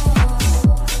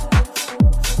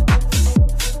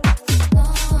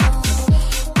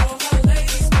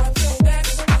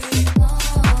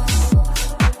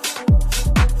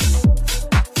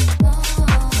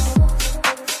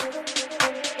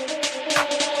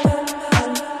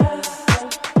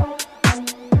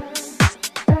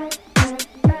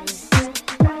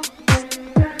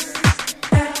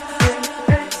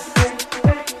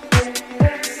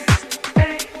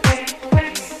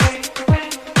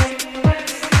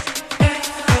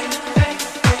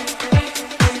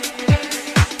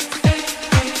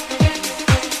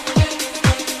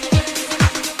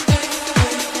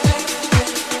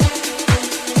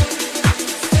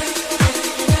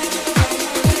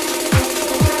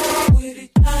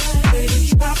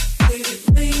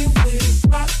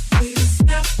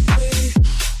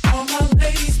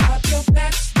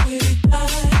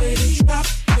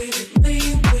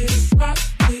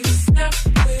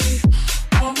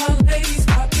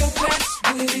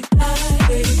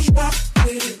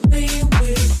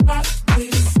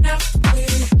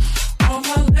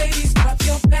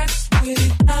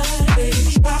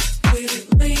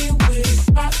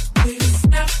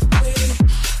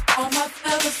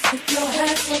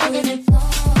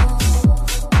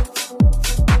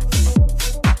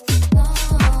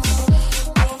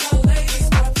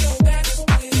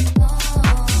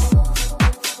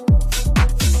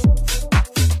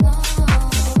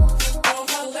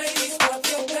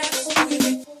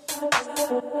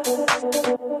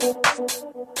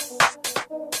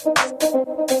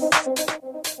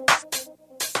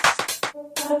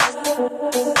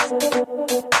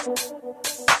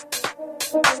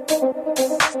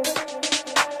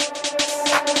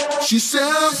 She said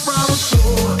I'm from the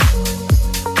floor.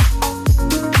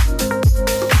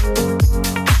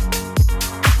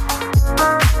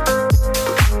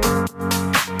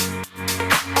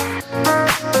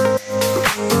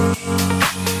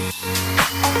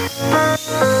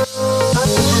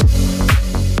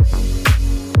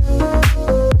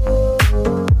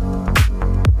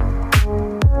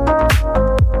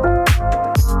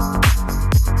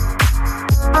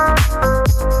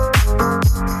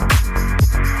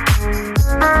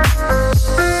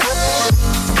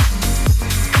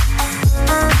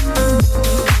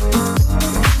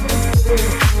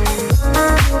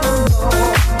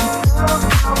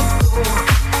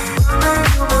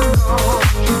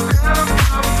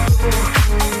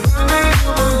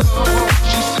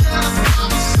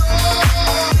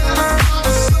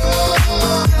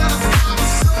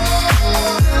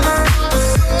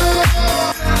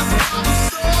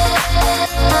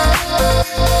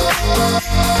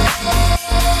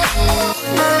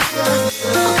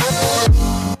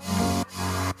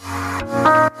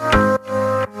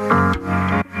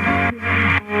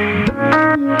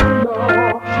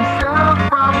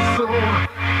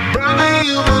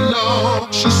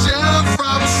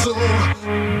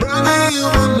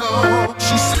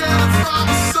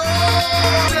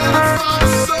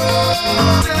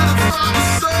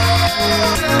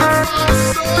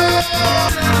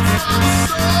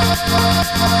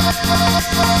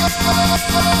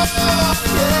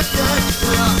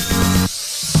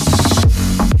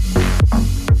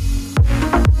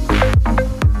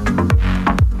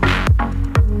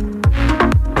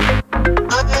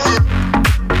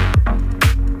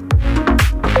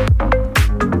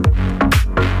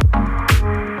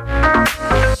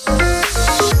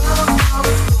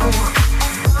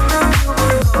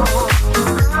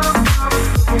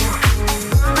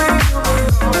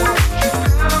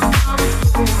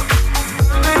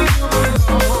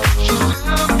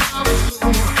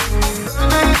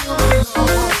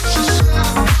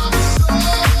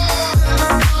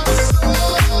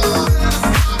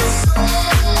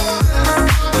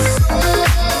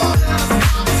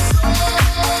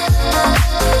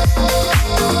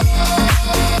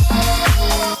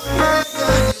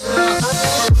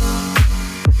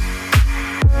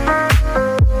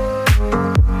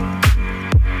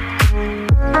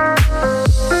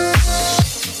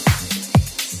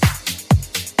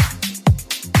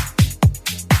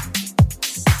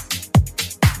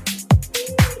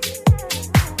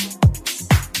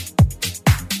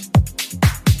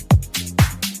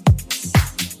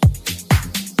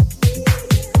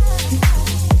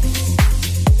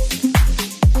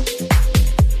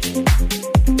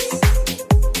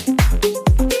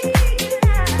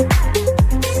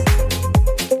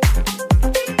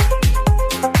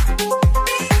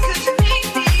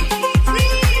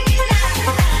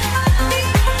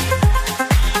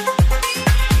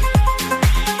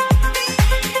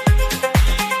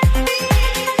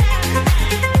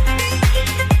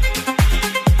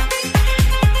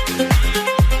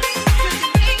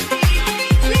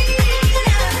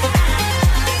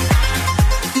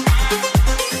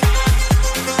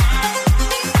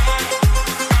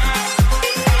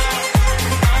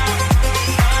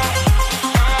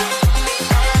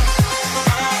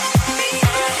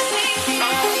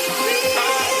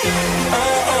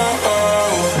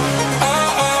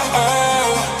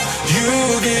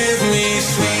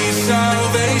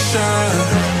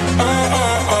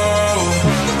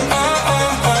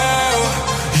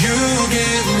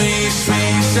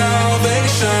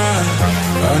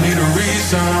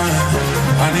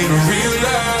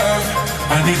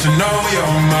 need to know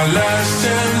you're my last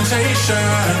temptation.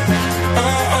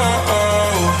 Oh, oh,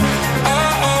 oh,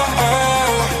 oh, oh,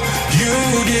 oh. You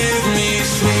give me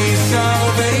sweet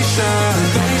salvation.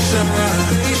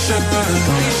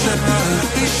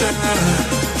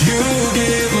 You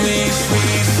give me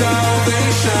sweet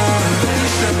salvation.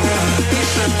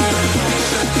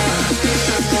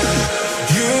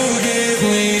 You give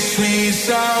me sweet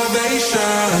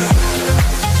salvation.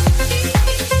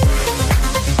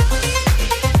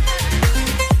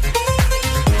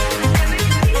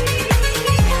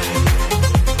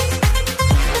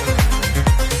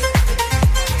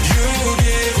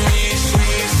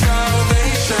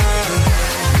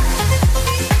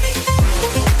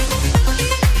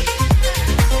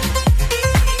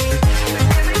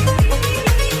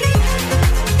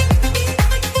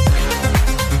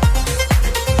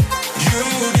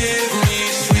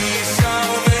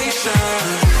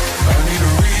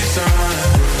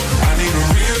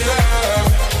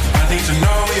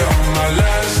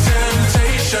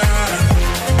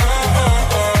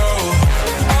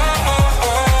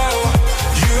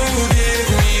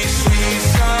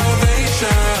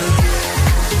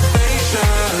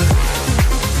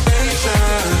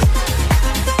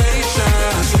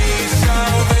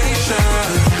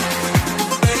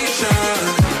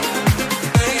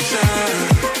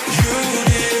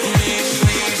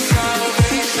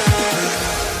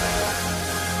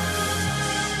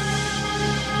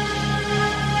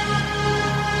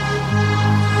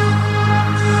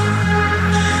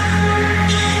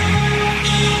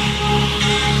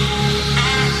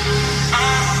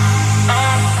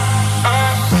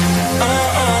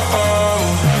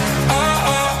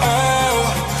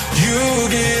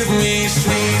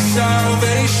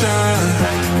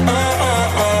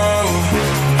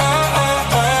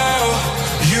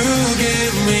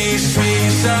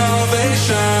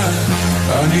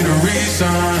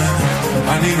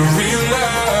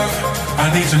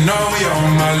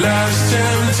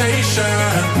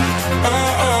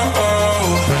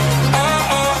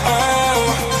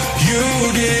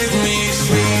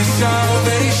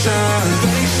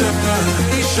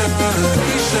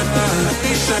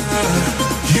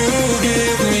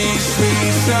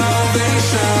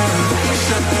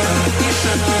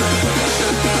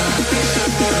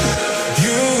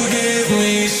 You give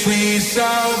me sweet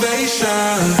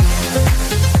salvation.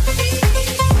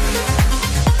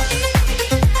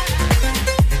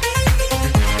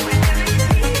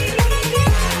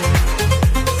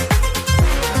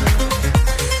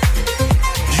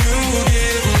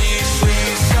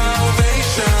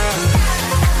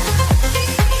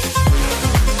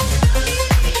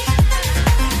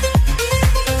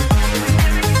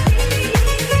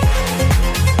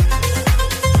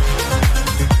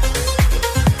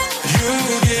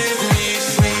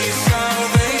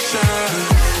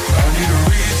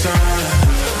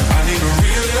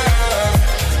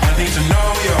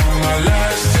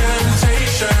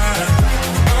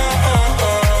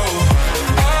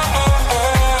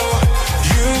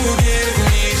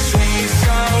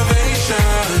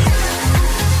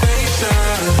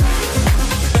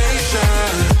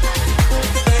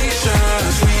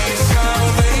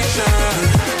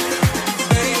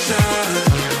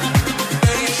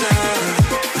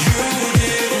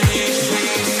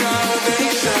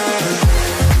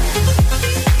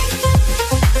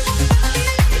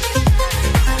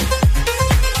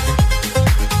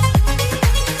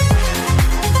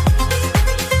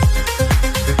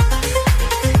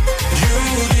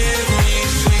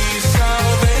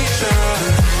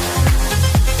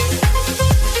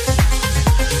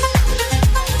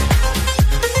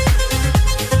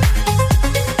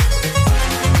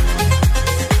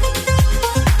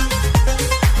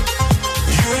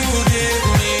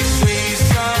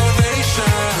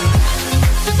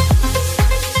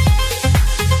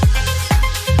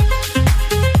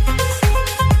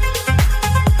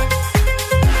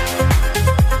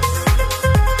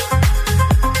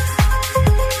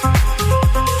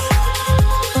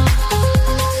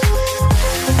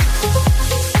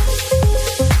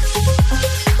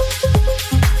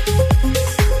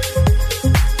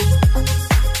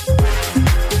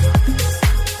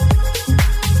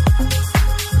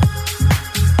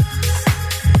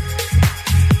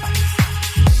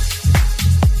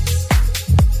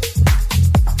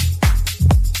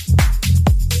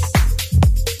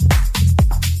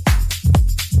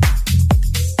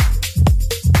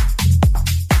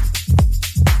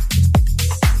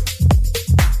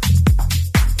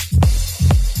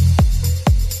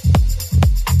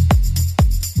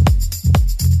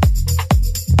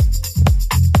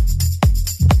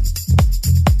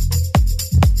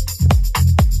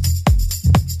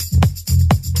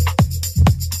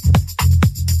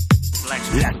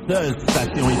 La seule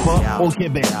station hip-hop au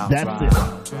Québec. That's it.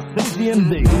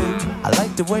 CJMD. I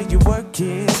like the way you work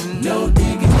it. No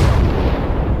digging.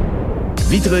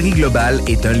 Vitrerie Globale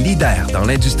est un leader dans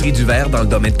l'industrie du verre dans le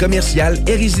domaine commercial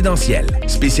et résidentiel.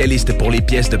 Spécialiste pour les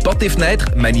pièces de portes et fenêtres,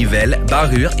 manivelles,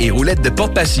 barrures et roulettes de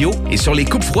porte patio et sur les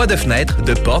coupes froides de fenêtres,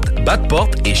 de portes, bas de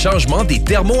porte et changement des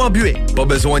thermos embués. Pas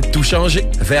besoin de tout changer.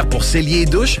 Verre pour cellier et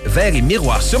douche, verre et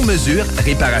miroirs sur mesure,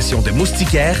 réparation de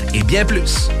moustiquaires et bien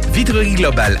plus. Vitrerie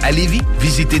Globale à Lévis,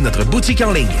 visitez notre boutique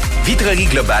en ligne.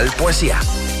 vitrerieglobale.ca.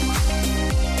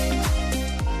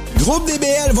 Groupe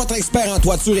DBL, votre expert en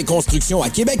toiture et construction à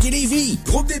Québec et Lévis.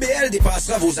 Groupe DBL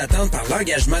dépassera vos attentes par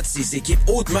l'engagement de ses équipes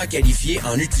hautement qualifiées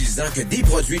en utilisant que des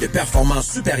produits de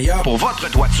performance supérieure pour votre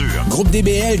toiture. Groupe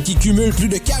DBL, qui cumule plus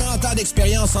de 40 ans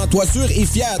d'expérience en toiture, est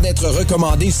fier d'être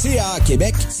recommandé CAA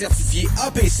Québec, certifié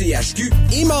APCHQ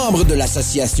et membre de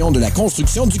l'Association de la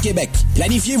construction du Québec.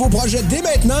 Planifiez vos projets dès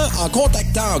maintenant en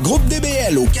contactant Groupe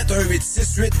DBL au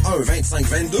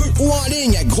 418-681-2522 ou en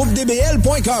ligne à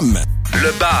groupedbl.com.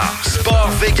 Le bar Sport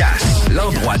Vegas,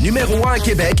 l'endroit numéro 1 à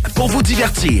Québec pour vous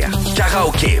divertir.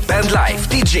 Karaoké, bandlife,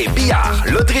 DJ, billard,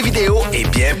 loterie vidéo et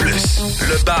bien plus.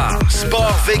 Le bar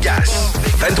Sport Vegas,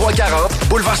 2340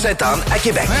 Boulevard Sainte-Anne à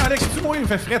Québec. Ouais, Alex, tu vois, il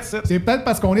fait frais, ça. C'est peut-être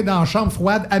parce qu'on est dans une chambre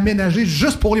froide aménagée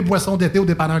juste pour les boissons d'été au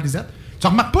dépanneur Lisette. Tu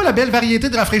remarques pas la belle variété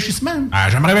de rafraîchissement? Ah,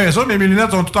 j'aimerais bien ça, mais mes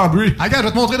lunettes sont toutes en bruit. Ah, regarde, je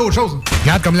vais te montrer d'autres choses.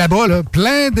 Regarde, comme là-bas, là,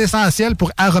 plein d'essentiels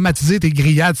pour aromatiser tes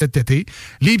grillades cet été.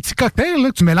 Les petits cocktails là,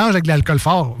 que tu mélanges avec de l'alcool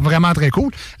fort, vraiment très cool.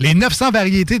 Les 900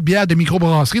 variétés de bières de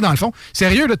microbrasserie, dans le fond.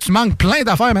 Sérieux, là, tu manques plein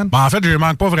d'affaires, man. Bon, en fait, je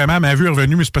manque pas vraiment. Ma vue est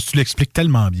revenue, mais c'est parce que tu l'expliques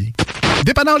tellement bien.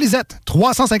 Dépanneur Lisette,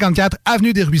 354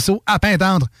 Avenue des Ruisseaux, à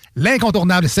Pintendre.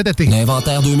 L'incontournable cet été.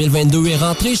 L'inventaire 2022 est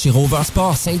rentré chez Rover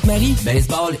Sport Sainte-Marie.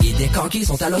 Baseball et deck hockey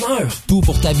sont à l'honneur. Tout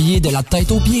pour t'habiller de la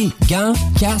tête aux pieds. Gants,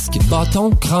 casques,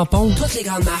 bâtons, crampons, toutes les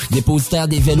grandes marques. Dépositaire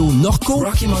des vélos Norco,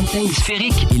 Rocky Mountain,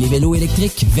 Sphérique et les vélos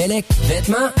électriques Velec.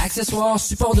 Vêtements, accessoires,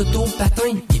 supports de taux,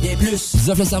 patins et bien plus. Ils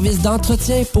offrent le service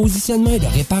d'entretien, positionnement et de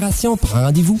réparation. Prends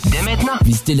rendez-vous dès maintenant.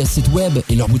 Visitez le site web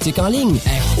et leur boutique en ligne.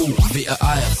 ROVER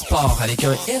Sport avec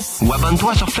un S. Ou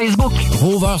abonne-toi sur Facebook.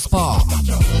 Rover Sport.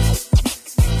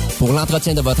 Pour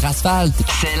l'entretien de votre asphalte,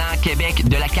 Célan Québec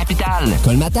de la capitale.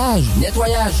 Colmatage,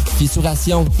 nettoyage,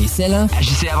 fissuration et Célan.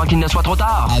 Agissez avant qu'il ne soit trop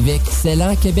tard. Avec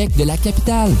Célan Québec de la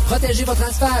capitale. Protégez votre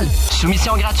asphalte.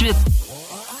 Soumission gratuite.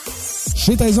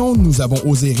 Chez Taizone, nous avons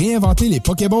osé réinventer les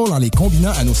Pokéballs en les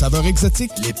combinant à nos saveurs exotiques,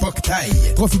 les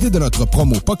Pok-Tailles. Profitez de notre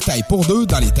promo Pok-Tailles pour 2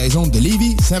 dans les Taizones de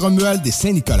Lévis, Saint-Romuald et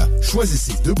Saint-Nicolas.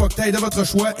 Choisissez 2 Pok-Tailles de votre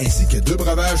choix ainsi que 2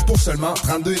 breuvages pour seulement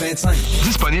 32,25.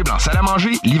 Disponible en salle à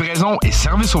manger, livraison et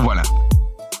service au volant.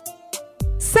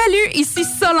 Salut, ici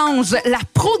Solange, la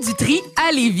pro du tri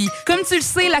à Lévis. Comme tu le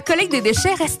sais, la collecte des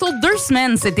déchets reste aux 2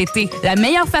 semaines cet été. La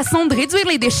meilleure façon de réduire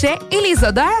les déchets et les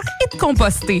odeurs est de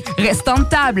composter. Restants de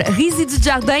table, résidus de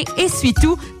jardin,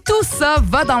 essuie-tout, tout ça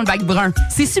va dans le bac brun.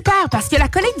 C'est super parce que la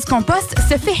collecte du compost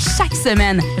se fait chaque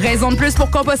semaine. Raison de plus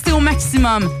pour composter au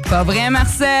maximum. Pas vrai,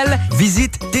 Marcel?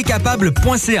 Visite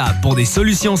tcapable.ca pour des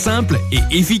solutions simples et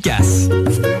efficaces.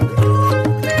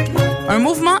 Un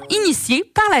mouvement initié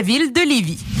par la ville de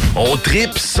Lévis. On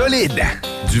tripe solide.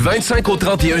 Du 25 au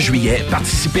 31 juillet,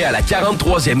 participez à la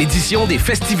 43e édition des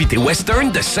festivités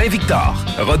western de Saint-Victor.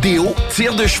 Rodéo,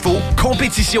 tir de chevaux,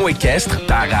 compétition équestre,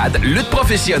 parade, lutte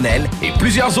professionnelle et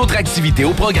plusieurs autres activités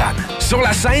au programme. Sur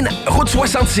la scène, Route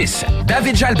 66,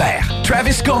 David Jalbert,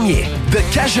 Travis Cormier, The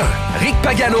Cajun, Rick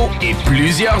Pagano et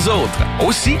plusieurs autres.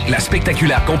 Aussi, la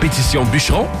spectaculaire compétition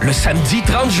bûcheron le samedi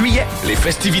 30 juillet. Les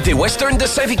festivités western de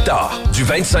Saint-Victor, du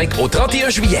 25 au 31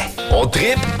 juillet. On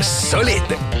tripe solide.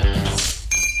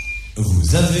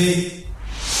 Vous avez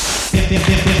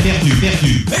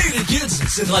perdu. Hey les kids,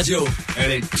 cette radio,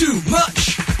 elle est too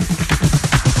much.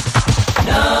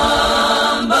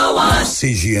 Number one.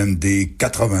 CJMD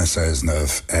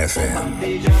 96.9 FM.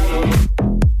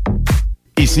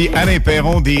 Ici Alain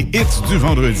Perron des Hits du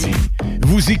vendredi.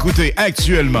 Vous écoutez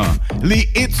actuellement les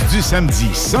Hits du samedi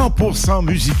 100%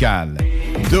 musical.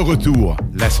 De retour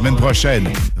la semaine prochaine,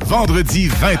 vendredi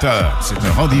 20h. C'est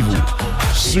un rendez-vous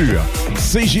sur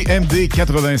CJMD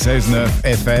 96.9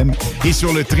 FM et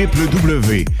sur le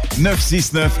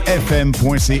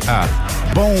www.969fm.ca.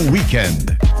 Bon week-end!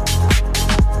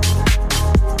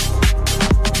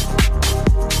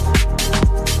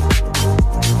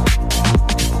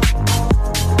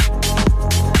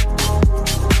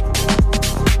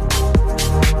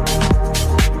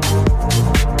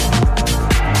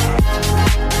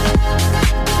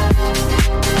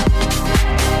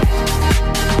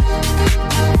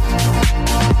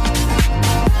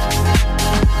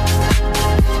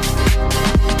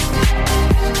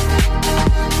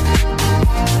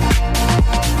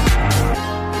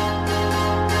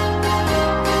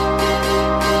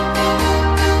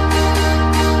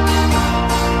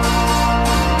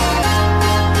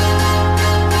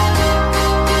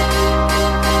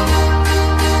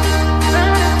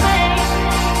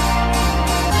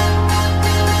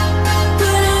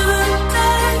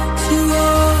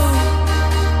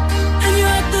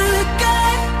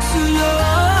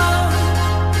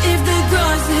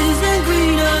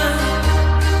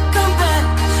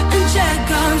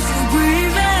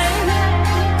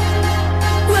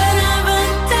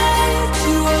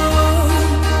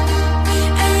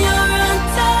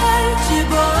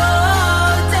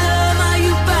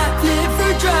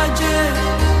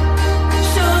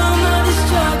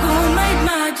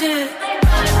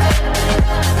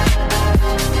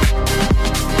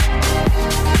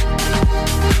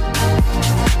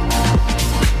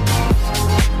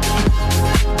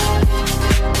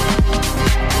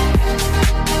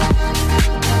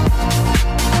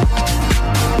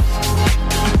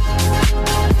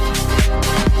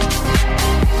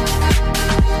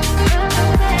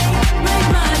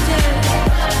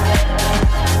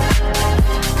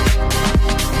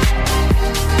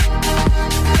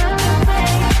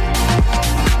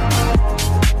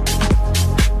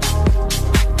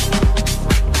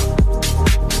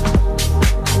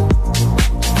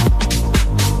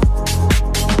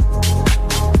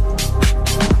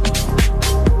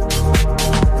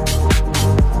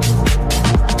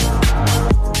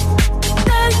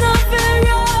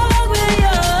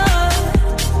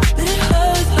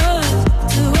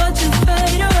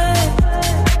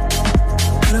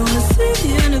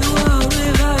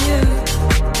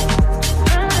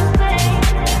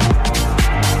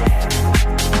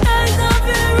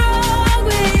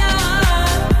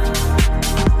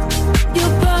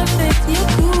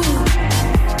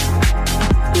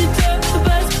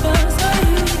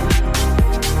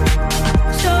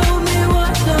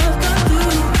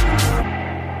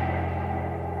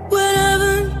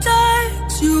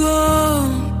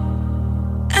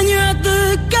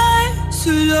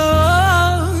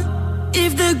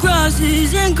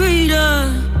 resources and greed.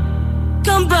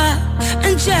 Come back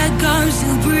and check I'm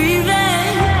still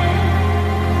breathing.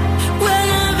 When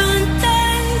heaven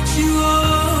takes you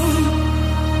home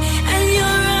and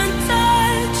you're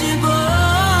untouchable,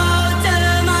 tell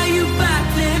them how you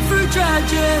backflip through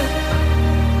tragic.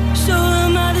 Show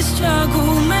them how the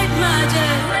struggle make magic.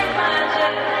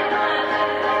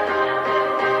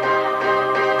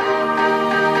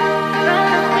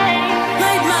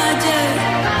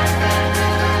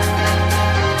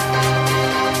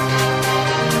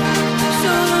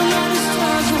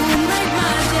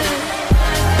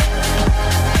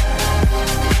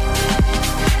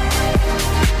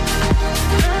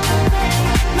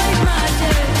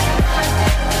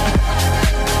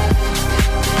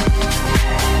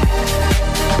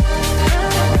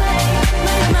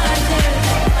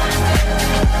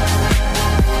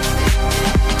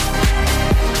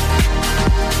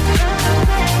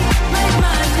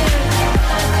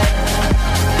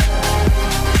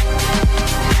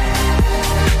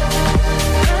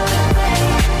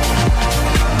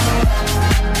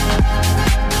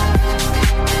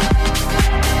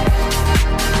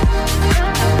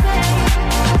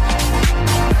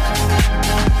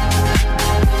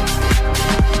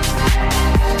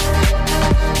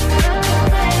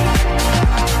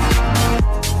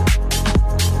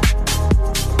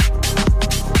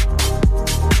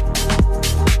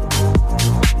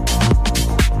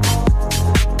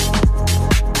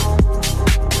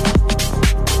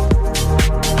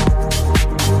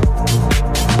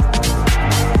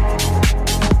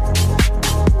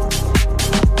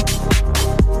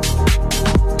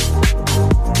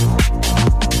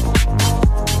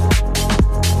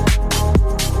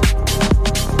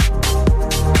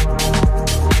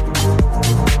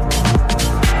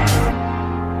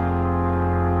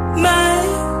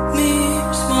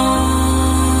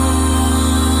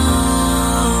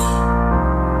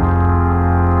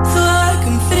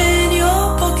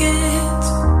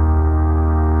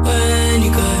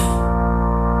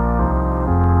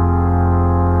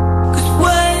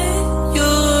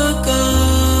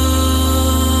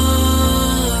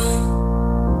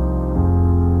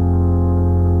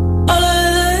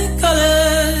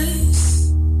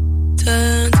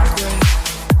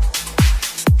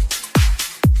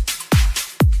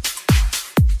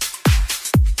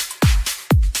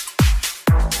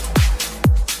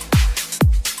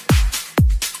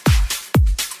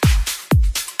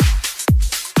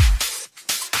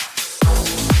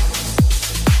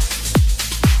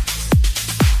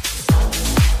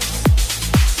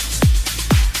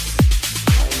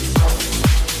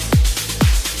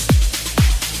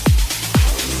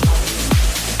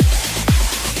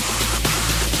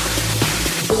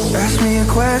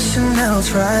 I'll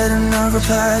try to not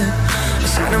reply.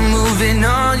 Instead of moving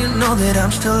on, you know that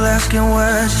I'm still asking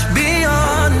why. Just be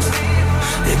honest,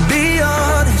 yeah, be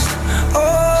honest. Oh,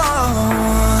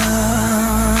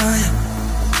 yeah.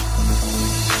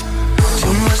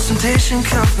 Too much temptation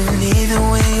company the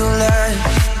way you lie.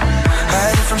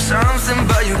 Hiding from something,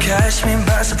 but you catch me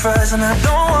by surprise, and I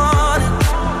don't want it.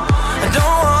 I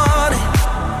don't want it.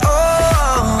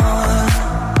 Oh,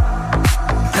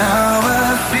 now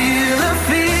I feel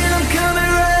I'm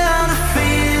coming round. I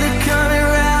feel it coming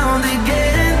round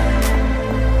again.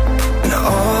 And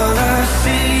all I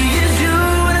see is you.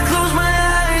 When I close my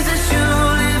eyes, it's you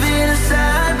living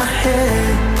inside my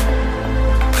head.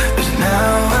 'Cause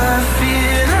now I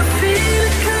feel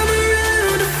it coming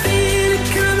round. I feel it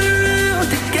coming round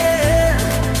again.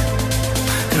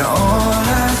 And all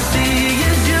I see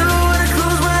is you. When I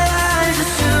close my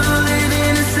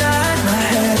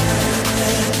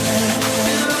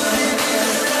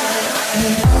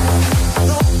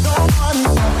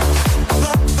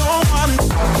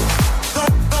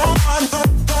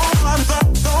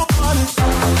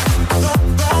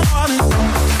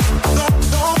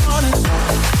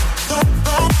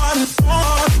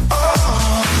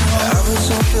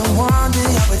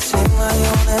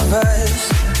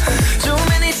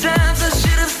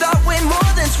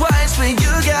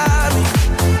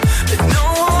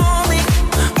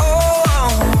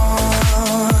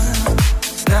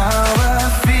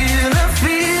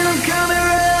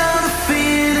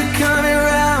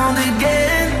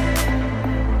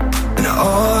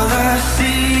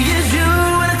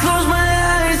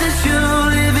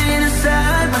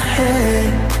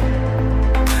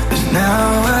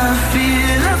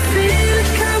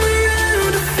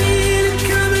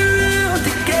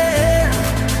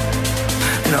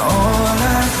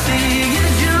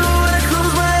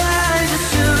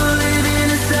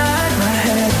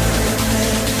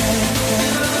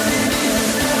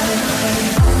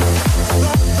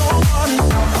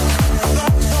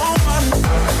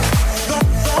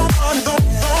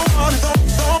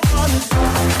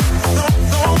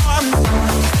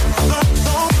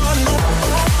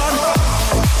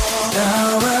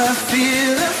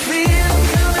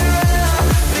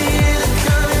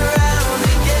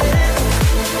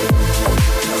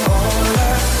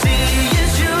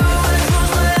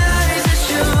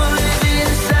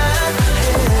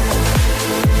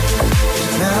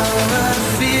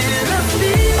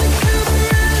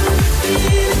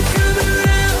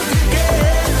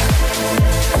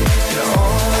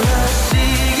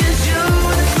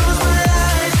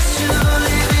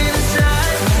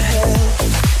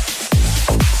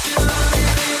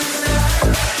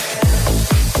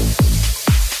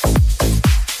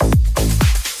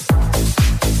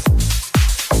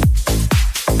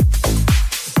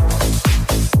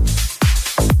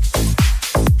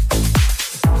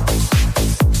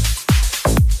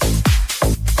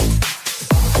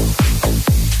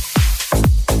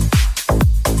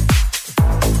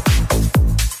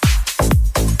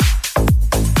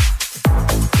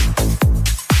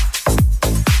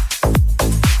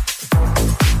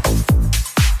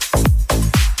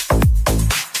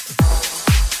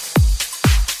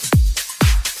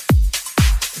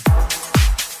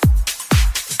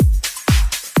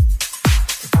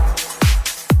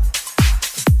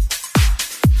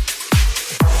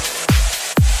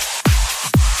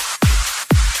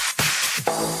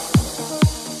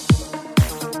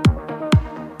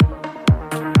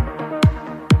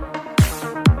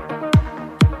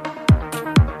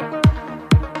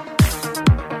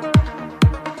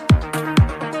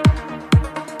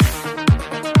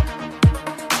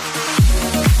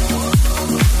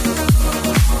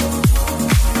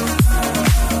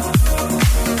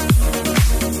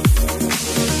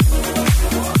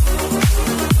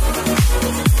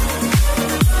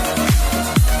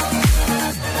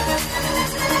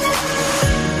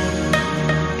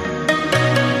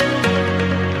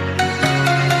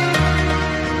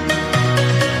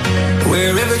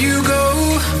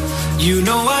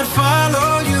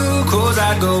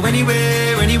go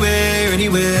anywhere, anywhere,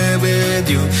 anywhere with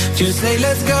you. Just say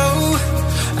let's go,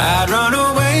 I'd run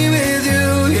away with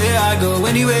you. Yeah, I'd go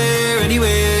anywhere,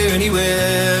 anywhere,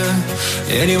 anywhere,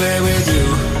 anywhere with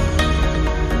you.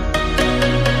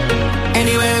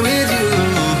 Anywhere with you.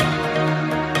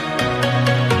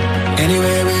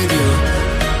 Anywhere with you.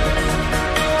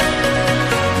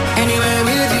 Anywhere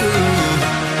with you.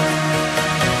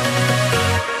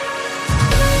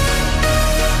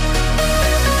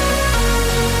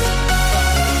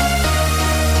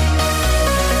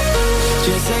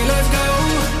 Just say let's go,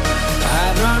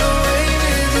 I'd run away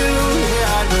with you.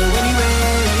 Yeah, I'd go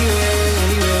anywhere, anywhere,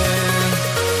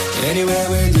 anywhere, anywhere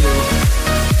with you.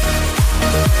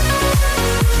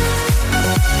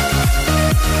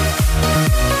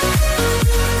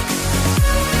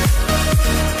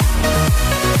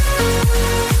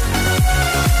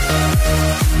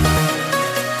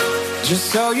 Just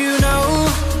so you know,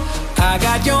 I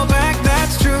got your back,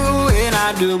 that's true. And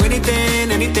I'd do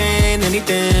anything, anything,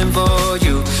 anything for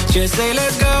you. Just say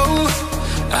let's go,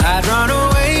 I'd run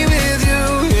away with you.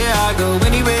 Yeah, I'd go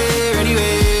anywhere,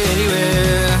 anywhere,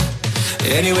 anywhere,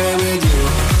 anywhere with you.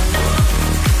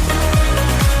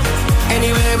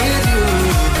 Anywhere with you.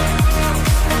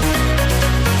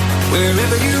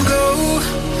 Wherever you go,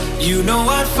 you know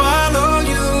I'd follow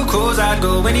you. 'Cause I'd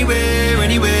go anywhere,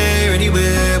 anywhere,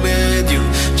 anywhere with you.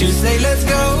 Just say let's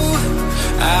go,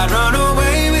 I'd run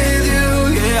away with you.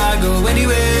 Yeah, I'd go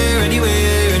anywhere,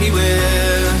 anywhere,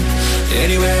 anywhere,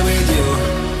 anywhere with you.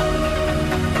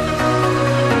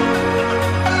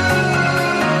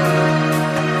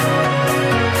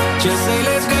 Just say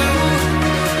let's go,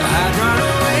 I'd run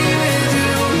away with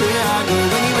you. Yeah, I'd go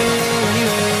anywhere,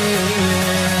 anywhere,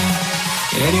 anywhere,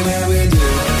 anywhere with you.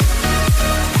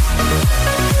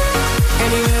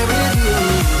 Anywhere with you.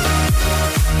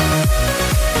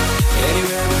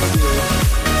 Anywhere with you.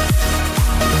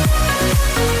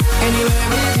 Anywhere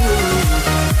with you.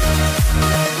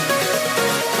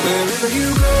 Wherever you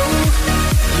go,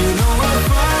 you know I'll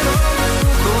follow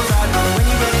you. 'Cause I go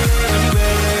anywhere,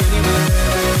 anywhere, anywhere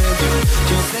with you.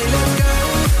 Just say let's go,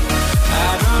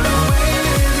 I'd run away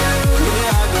with you.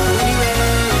 Yeah, I'd go anywhere,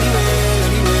 anywhere,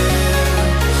 anywhere,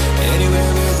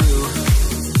 anywhere with you.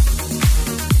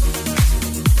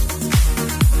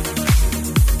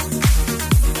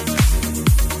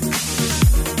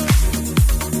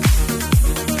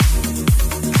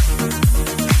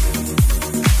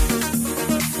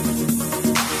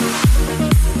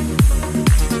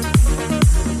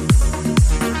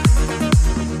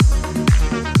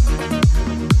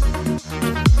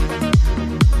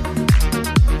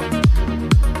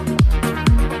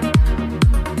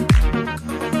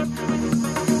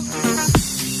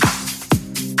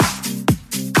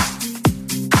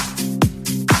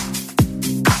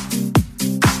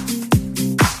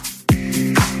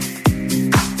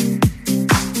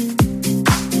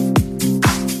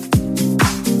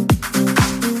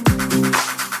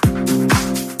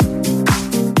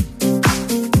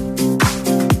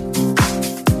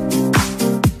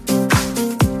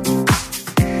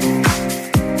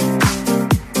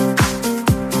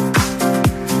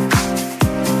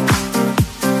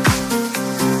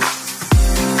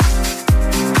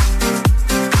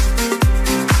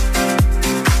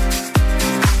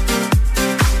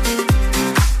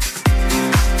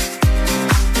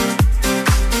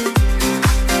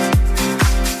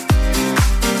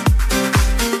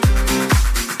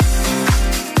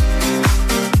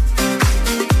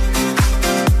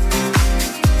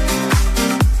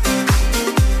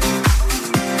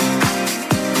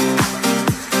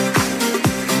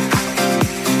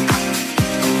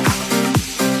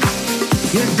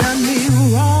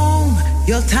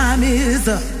 Your time is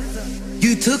up.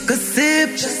 You took a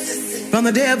sip from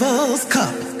the devil's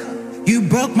cup. You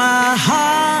broke my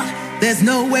heart. There's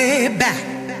no way back.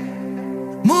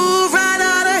 Move right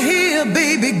out of here,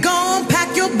 baby. Go and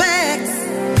pack your bags.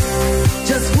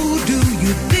 Just who do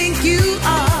you think you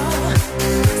are?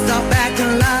 Stop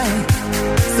acting like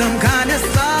some kind of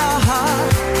star.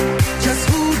 Just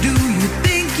who do you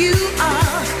think you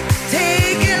are?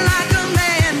 Take it like a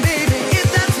man, baby, if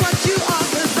that's what you are.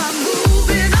 'Cause I'm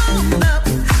moving on up,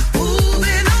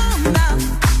 moving on up,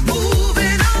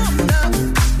 moving on up.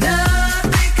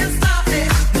 Nothing can stop it.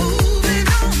 Moving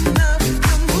on up,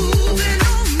 I'm moving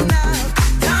on up.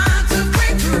 Time to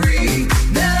break free.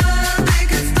 Nothing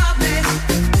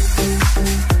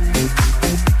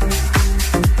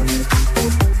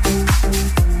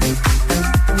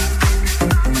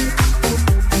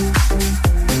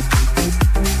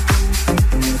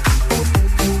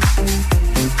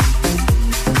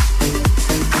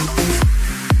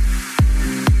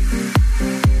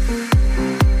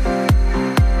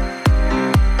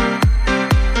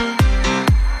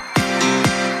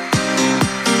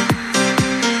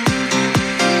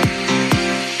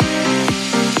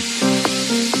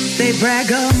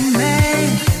brag a man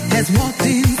has walked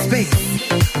in space,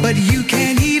 but you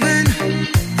can't even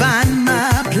find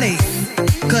my place.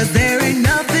 'Cause there ain't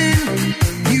nothing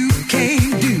you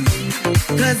can't do.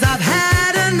 'Cause I've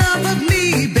had enough of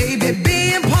me, baby,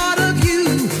 being part of you.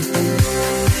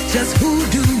 Just who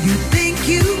do you think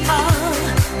you are?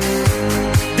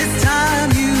 This time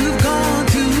you've gone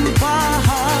too far.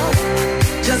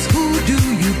 Just who do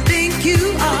you think you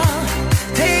are?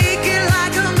 Take it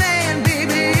like a man,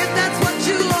 baby, if that's what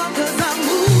you are. 'Cause I'm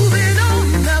moving on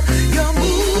up, you're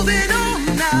moving on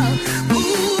now,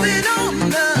 moving on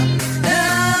up.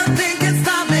 Nothing can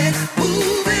stop me.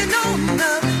 Moving on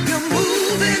up, you're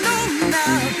moving on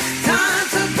now. Time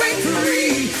to break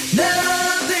free.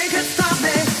 Nothing can stop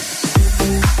me.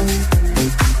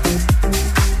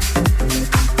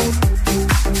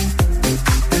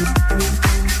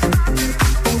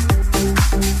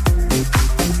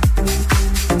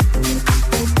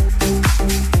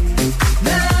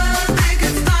 Nothing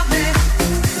can stop me.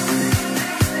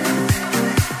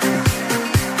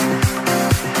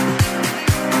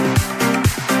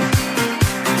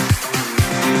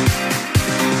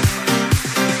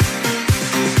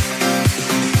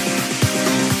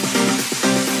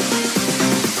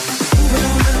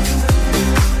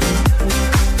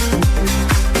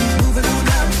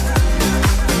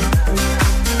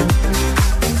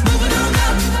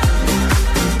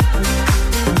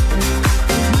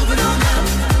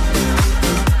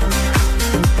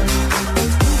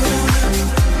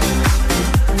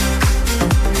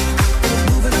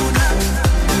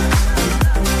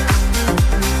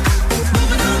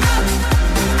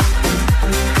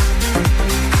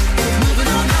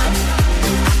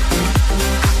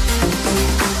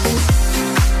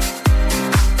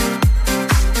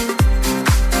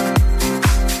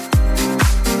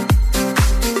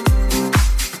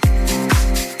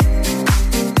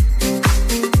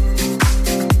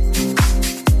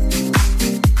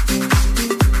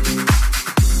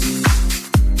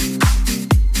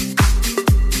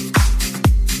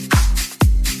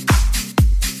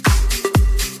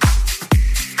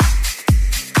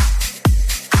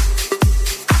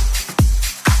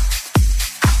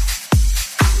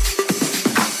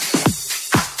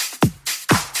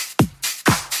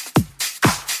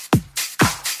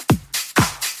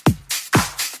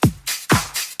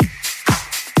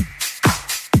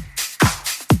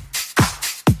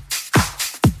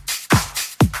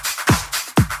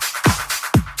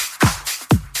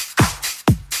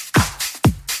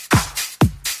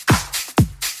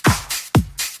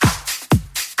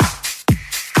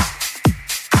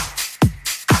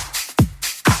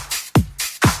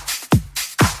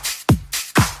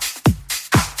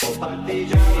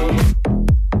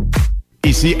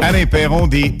 Ici Alain Perron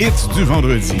des hits du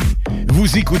vendredi.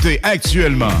 Vous écoutez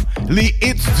actuellement les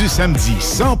hits du samedi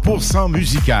 100%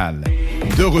 musical.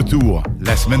 De retour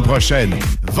la semaine prochaine,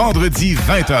 vendredi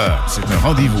 20h. C'est un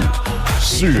rendez-vous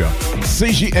sur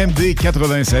CJMD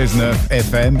 96.9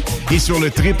 FM et sur le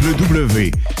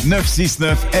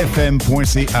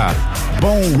www.969fm.ca.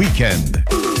 Bon week-end.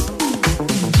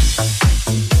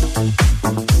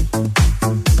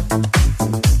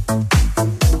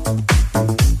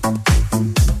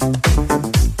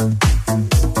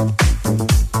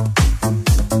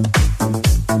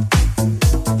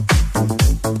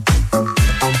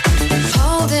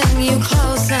 Holding you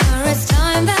closer, it's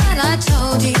time that I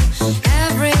told you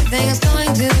everything's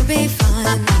going to be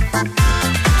fine.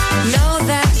 Know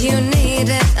that you need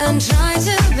it and try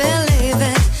to believe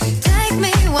it. Take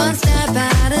me one step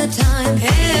at a time.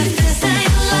 If this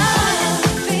ain't love,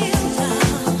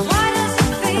 why does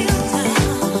it feel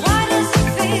down? Why does it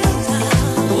feel down?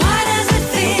 Why does it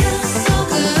feel so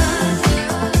good?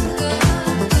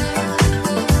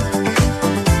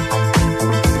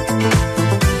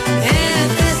 If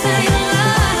this ain't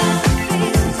love,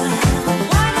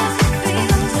 why does it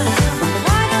feel down?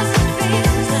 Why does it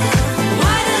feel down?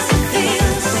 Why does it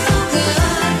feel so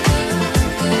good?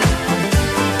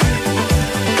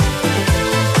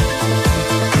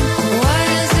 Why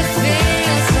does it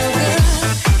feel so good?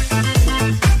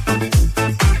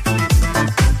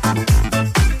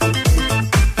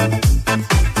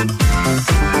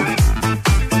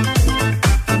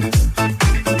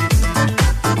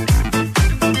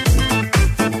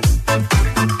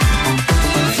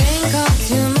 Think of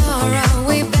tomorrow,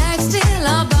 we beg, steal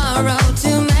or borrow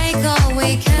to make all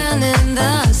we can in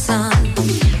the sun.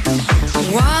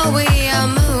 While we are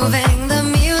moving, the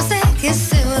music is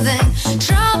soothing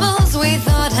troubles we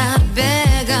thought had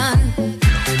begun.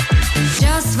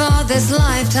 Just for this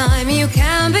lifetime, you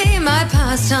can be my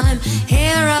pastime.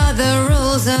 Here are the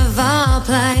rules of our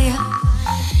play.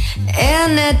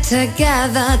 In it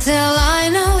together till I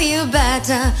know you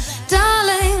better.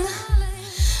 Darling,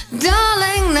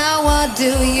 darling, now what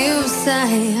do you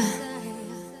say?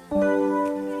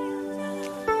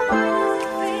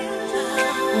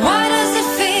 Why does it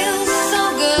feel so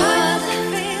good? Why does it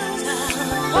feel?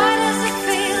 Why does it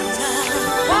feel?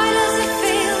 Why does it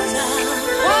feel?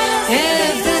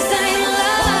 If this ain't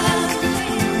love,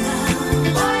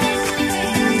 why does it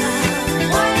feel?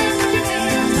 Why does it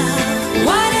feel?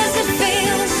 Why does it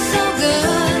feel so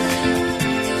good?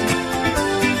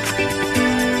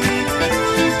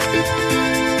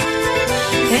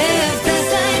 If this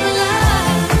ain't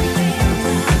love,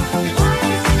 why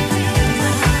does it feel?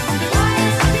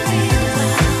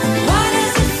 Why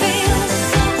does it feel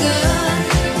so good?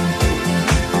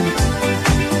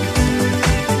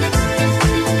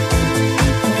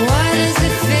 Why does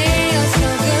it feel so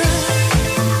good?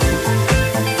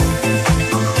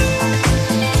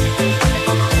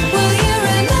 Will you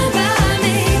remember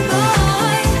me,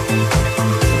 boy?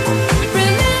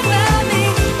 Remember me,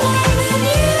 loving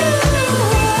you.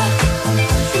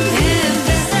 If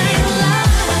this ain't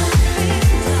love,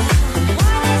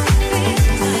 why does it feel?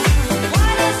 Why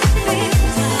does it feel?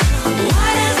 Why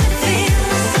does it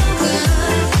feel so good?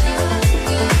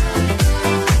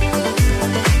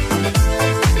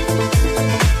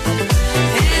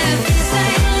 If this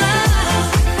ain't love,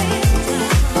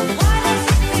 why does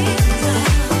it feel?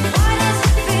 Why does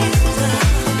it feel?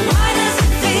 Why does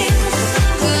it feel so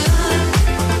good?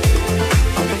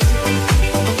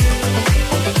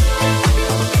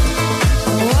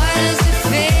 Why does it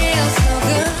feel so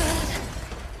good?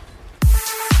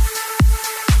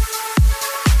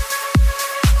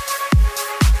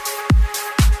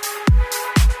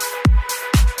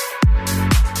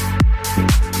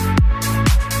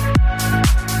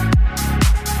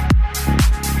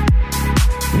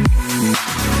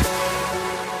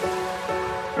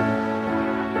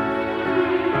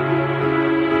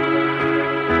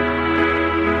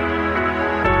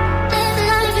 Live the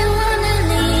life you wanna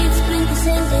lead, spend the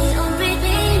same day on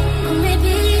repeat, on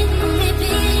repeat, on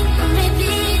repeat, on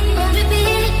repeat, on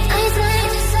repeat.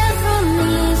 Isolate yourself from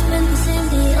me, spend the same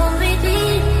day on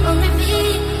repeat, on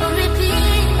repeat, on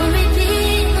repeat, on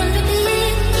repeat, on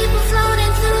repeat. Keep on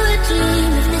floating through a dream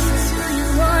if this is who you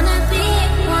wanna be,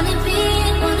 wanna be,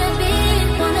 wanna be,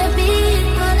 wanna be,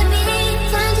 wanna be.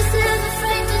 Find yourself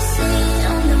afraid to say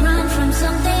on the run from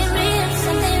something real,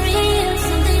 something real,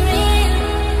 something real.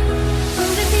 On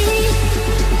repeat.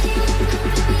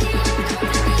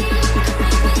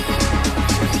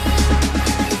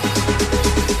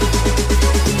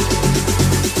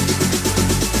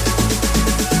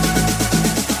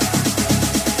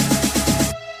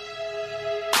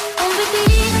 On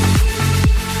repeat.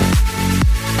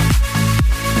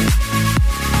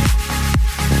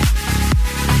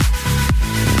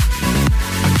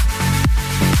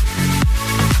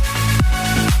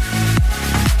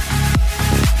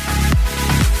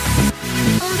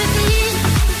 On repeat.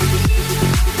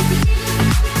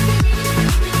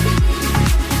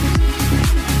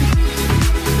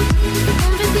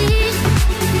 On repeat.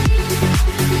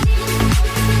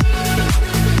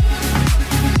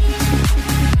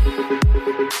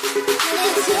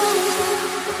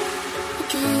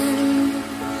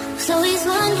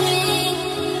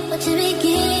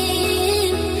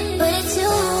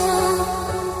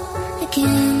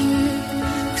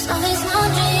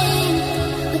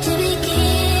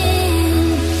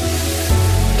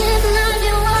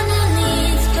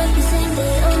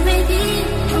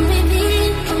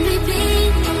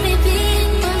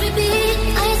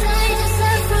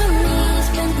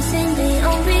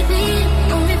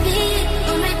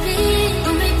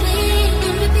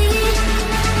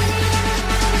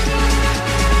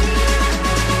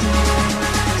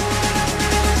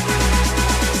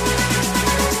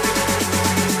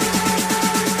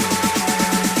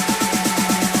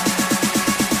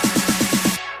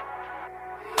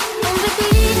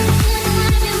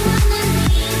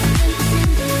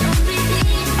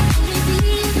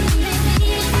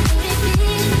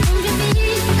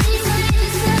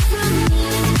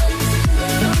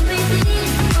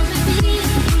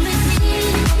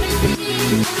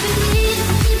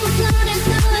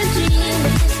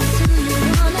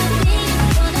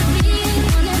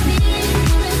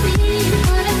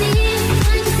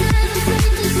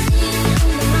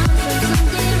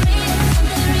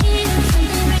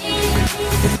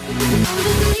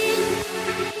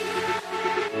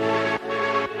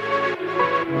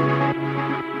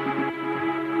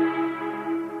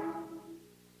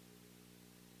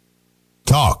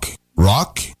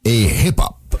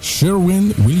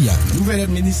 Sherwin-Williams. Nouvelle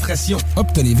administration.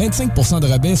 Obtenez 25 % de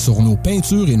rabais sur nos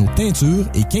peintures et nos teintures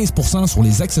et 15 % sur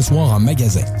les accessoires en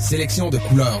magasin. Sélection de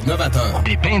couleurs novateurs.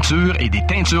 Des peintures et des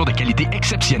teintures de qualité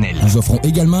exceptionnelle. Nous offrons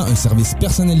également un service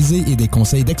personnalisé et des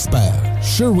conseils d'experts.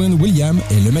 Sherwin-Williams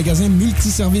est le magasin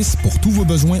multiservice pour tous vos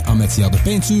besoins en matière de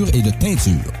peinture et de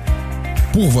teinture.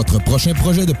 Pour votre prochain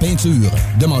projet de peinture,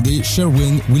 demandez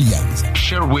Sherwin-Williams.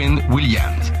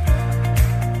 Sherwin-Williams.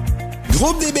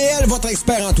 Groupe DBL, votre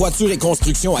expert en toiture et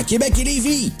construction à Québec et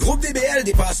Lévis. Groupe DBL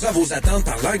dépassera vos attentes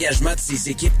par l'engagement de ses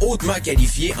équipes hautement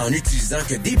qualifiées en n'utilisant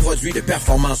que des produits de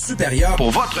performance supérieure pour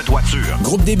votre toiture.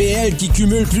 Groupe DBL qui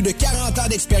cumule plus de 40 ans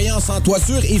d'expérience en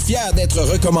toiture est fier d'être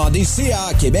recommandé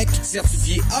CAA Québec,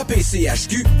 certifié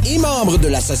APCHQ et membre de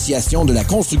l'Association de la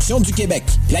construction du Québec.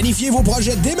 Planifiez vos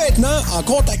projets dès maintenant en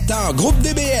contactant Groupe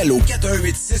DBL au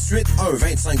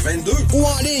 418-681-2522 ou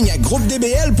en ligne à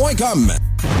groupedbl.com.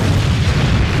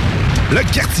 Le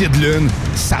quartier de lune,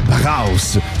 ça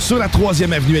brasse. Sur la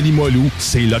 3e avenue à Limoilou,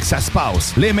 c'est là que ça se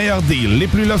passe. Les meilleurs deals, les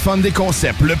plus le fun des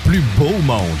concepts, le plus beau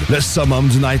monde. Le summum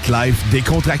du nightlife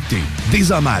décontracté.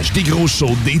 Des hommages, des gros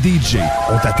shows, des DJ.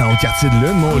 On t'attend au quartier de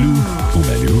lune, mon loup. Au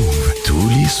Malou, tous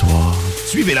les soirs.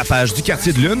 Suivez la page du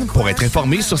quartier de lune pour être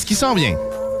informé sur ce qui s'en vient.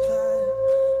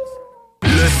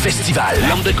 Le festival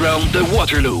L'Underground de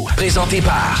Waterloo, présenté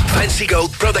par Fancy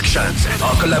Gold Productions,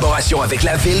 en collaboration avec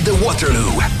la ville de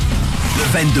Waterloo. Le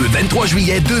 22-23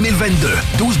 juillet 2022,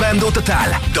 12 bandes au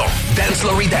total, dont Dance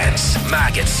Lory Dance,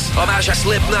 Maggots, Hommage à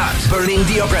Slipknot, Burning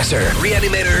the Oppressor,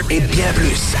 Reanimator et bien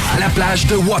plus. À la plage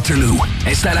de Waterloo.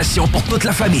 Installation pour toute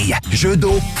la famille. Jeux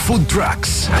d'eau, food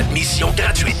trucks. Admission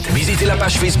gratuite. Visitez la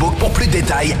page Facebook pour plus de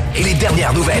détails et les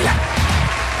dernières nouvelles.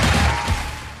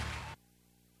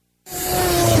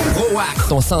 ProAx,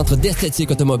 ton centre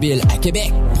d'esthétique automobile à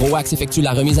Québec. ProAx effectue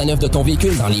la remise à neuf de ton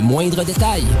véhicule dans les moindres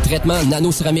détails. Traitement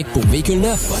nano-céramique pour véhicules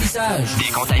neufs, polissage,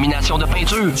 décontamination de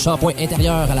peinture, shampoing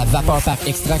intérieur à la vapeur par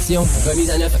extraction, remise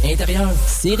à neuf intérieure,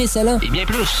 cire scellant et bien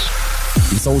plus.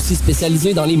 Ils sont aussi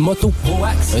spécialisés dans les motos.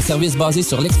 ProAx, un service basé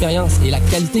sur l'expérience et la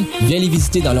qualité. Viens les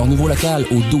visiter dans leur nouveau local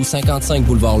au 1255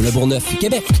 boulevard Le Bourgneuf,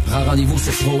 Québec. Prends rendez-vous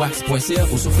sur proax.ca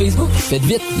ou sur Facebook. Faites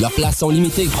vite, leurs places sont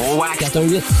limitées. ProAx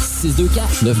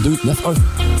 418-624-9291.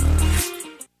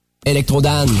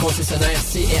 Electrodan, concessionnaire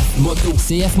CF Moto.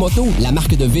 CF Moto, la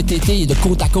marque de VTT et de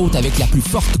côte à côte avec la plus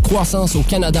forte croissance au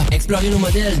Canada. Explorez nos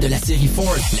modèles de la série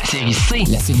Force, la série C,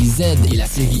 la série Z et la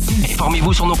série U.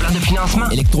 Informez-vous sur nos plans de financement.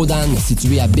 Electrodan,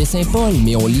 situé à Baie-Saint-Paul,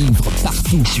 mais on livre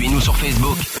partout. Suivez-nous sur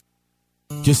Facebook.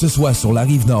 Que ce soit sur la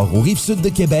Rive-Nord ou Rive-Sud de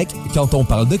Québec, quand on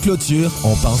parle de clôture,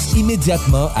 on pense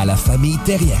immédiatement à la famille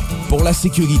Terrien. Pour la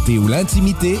sécurité ou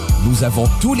l'intimité, nous avons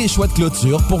tous les choix de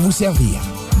clôture pour vous servir.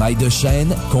 Mailles de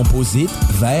chêne, composite,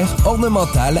 verre,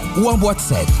 ornemental ou en bois de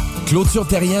cèdre. Clôture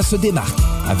Terrien se démarque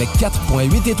avec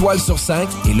 4,8 étoiles sur 5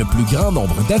 et le plus grand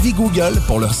nombre d'avis Google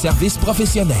pour leur service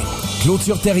professionnel.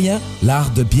 Clôture Terrien,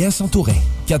 l'art de bien s'entourer.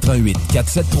 88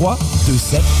 473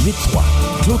 2783.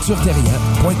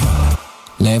 ClôtureTerrien.com.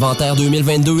 L'inventaire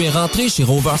 2022 est rentré chez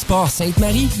Rover Sport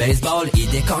Sainte-Marie. Baseball et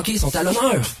deck hockey sont à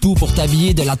l'honneur. Tout pour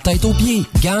t'habiller de la tête aux pieds.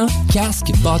 Gants,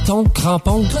 casques, bâtons,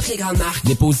 crampons, toutes les grandes marques.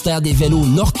 Dépositaire des vélos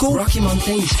Norco, Rocky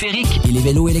Mountain, Sphérique et les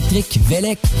vélos électriques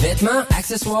Velec. Vêtements,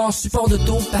 accessoires, supports de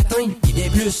taux, patins et bien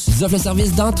plus. Ils offrent le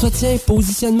service d'entretien,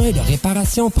 positionnement et de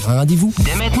réparation. Prends rendez-vous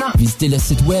dès maintenant. Visitez le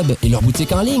site web et leur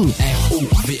boutique en ligne.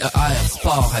 ROVER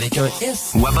Sport avec un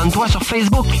S. Ou abonne-toi sur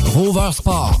Facebook. Rover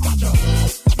Sport.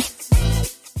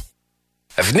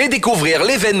 Venez découvrir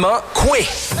l'événement Koué,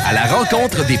 à la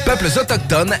rencontre des peuples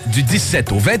autochtones du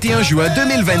 17 au 21 juin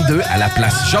 2022 à la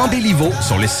place Jean-Béliveau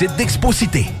sur le site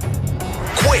d'Exposité.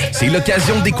 Koué, c'est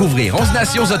l'occasion de découvrir 11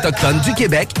 nations autochtones du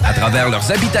Québec à travers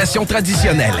leurs habitations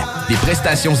traditionnelles, des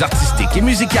prestations artistiques et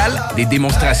musicales, des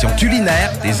démonstrations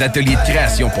culinaires, des ateliers de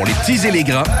création pour les petits et les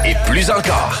grands et plus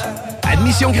encore.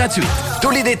 Admission gratuite.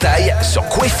 Tous les détails sur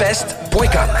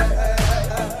kouéfest.com.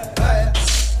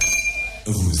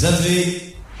 Vous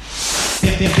avez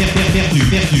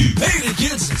perdu. Hey les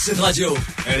kids, cette radio,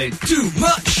 elle est too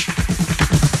much.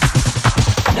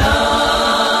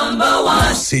 Number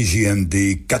one.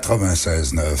 CJMD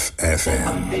 96.9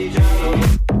 FM.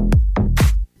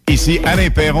 Ici Alain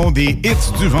Perron des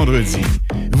Hits du vendredi.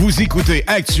 Vous écoutez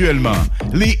actuellement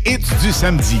les Hits du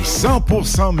samedi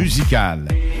 100% musical.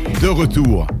 De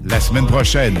retour la semaine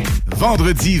prochaine,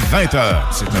 vendredi 20h.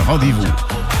 C'est un rendez-vous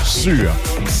sur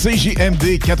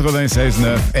CJMD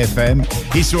 96.9 FM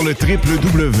et sur le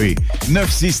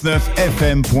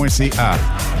www.969fm.ca.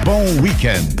 Bon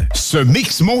week-end. Ce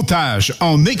mix montage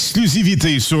en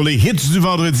exclusivité sur les hits du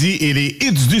vendredi et les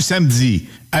hits du samedi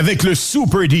avec le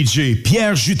Super DJ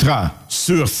Pierre Jutras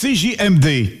sur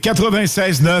CJMD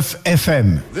 96.9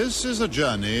 FM. This is a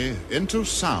journey into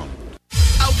sound.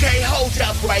 Okay, hold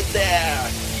up right there.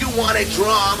 You wanted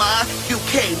drama? You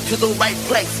came to the right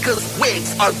place, cause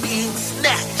wigs are being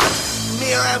snatched.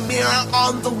 Mirror, mirror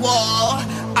on the wall,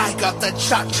 I got the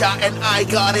cha-cha and I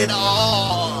got it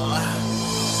all.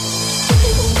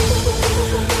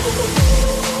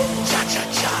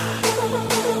 Cha-cha-cha.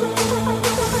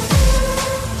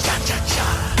 Cha-cha-cha.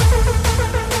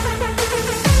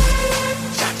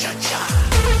 Cha-cha-cha.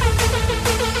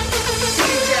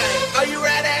 DJ, are you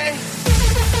ready?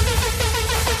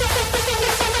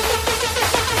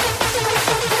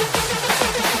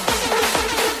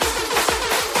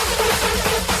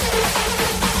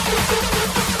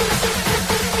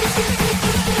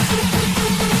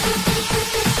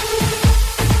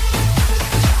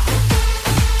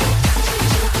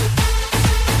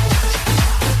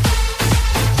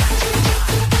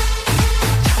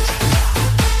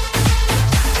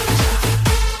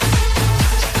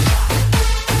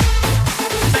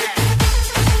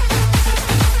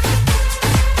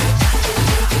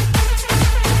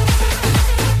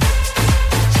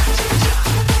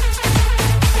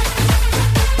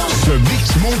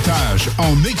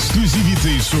 En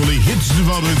exclusivité sur les hits du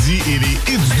vendredi et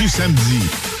les hits du samedi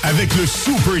avec le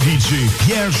Super DJ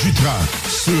Pierre Jutras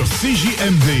sur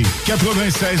CJMD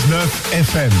 96.9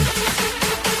 FM.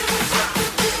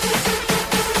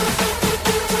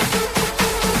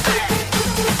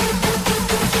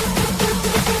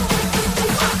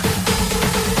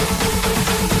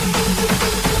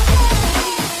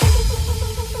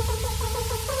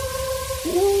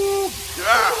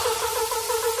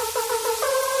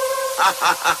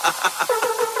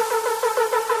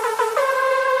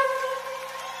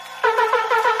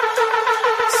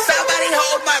 Somebody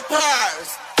hold my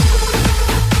purse.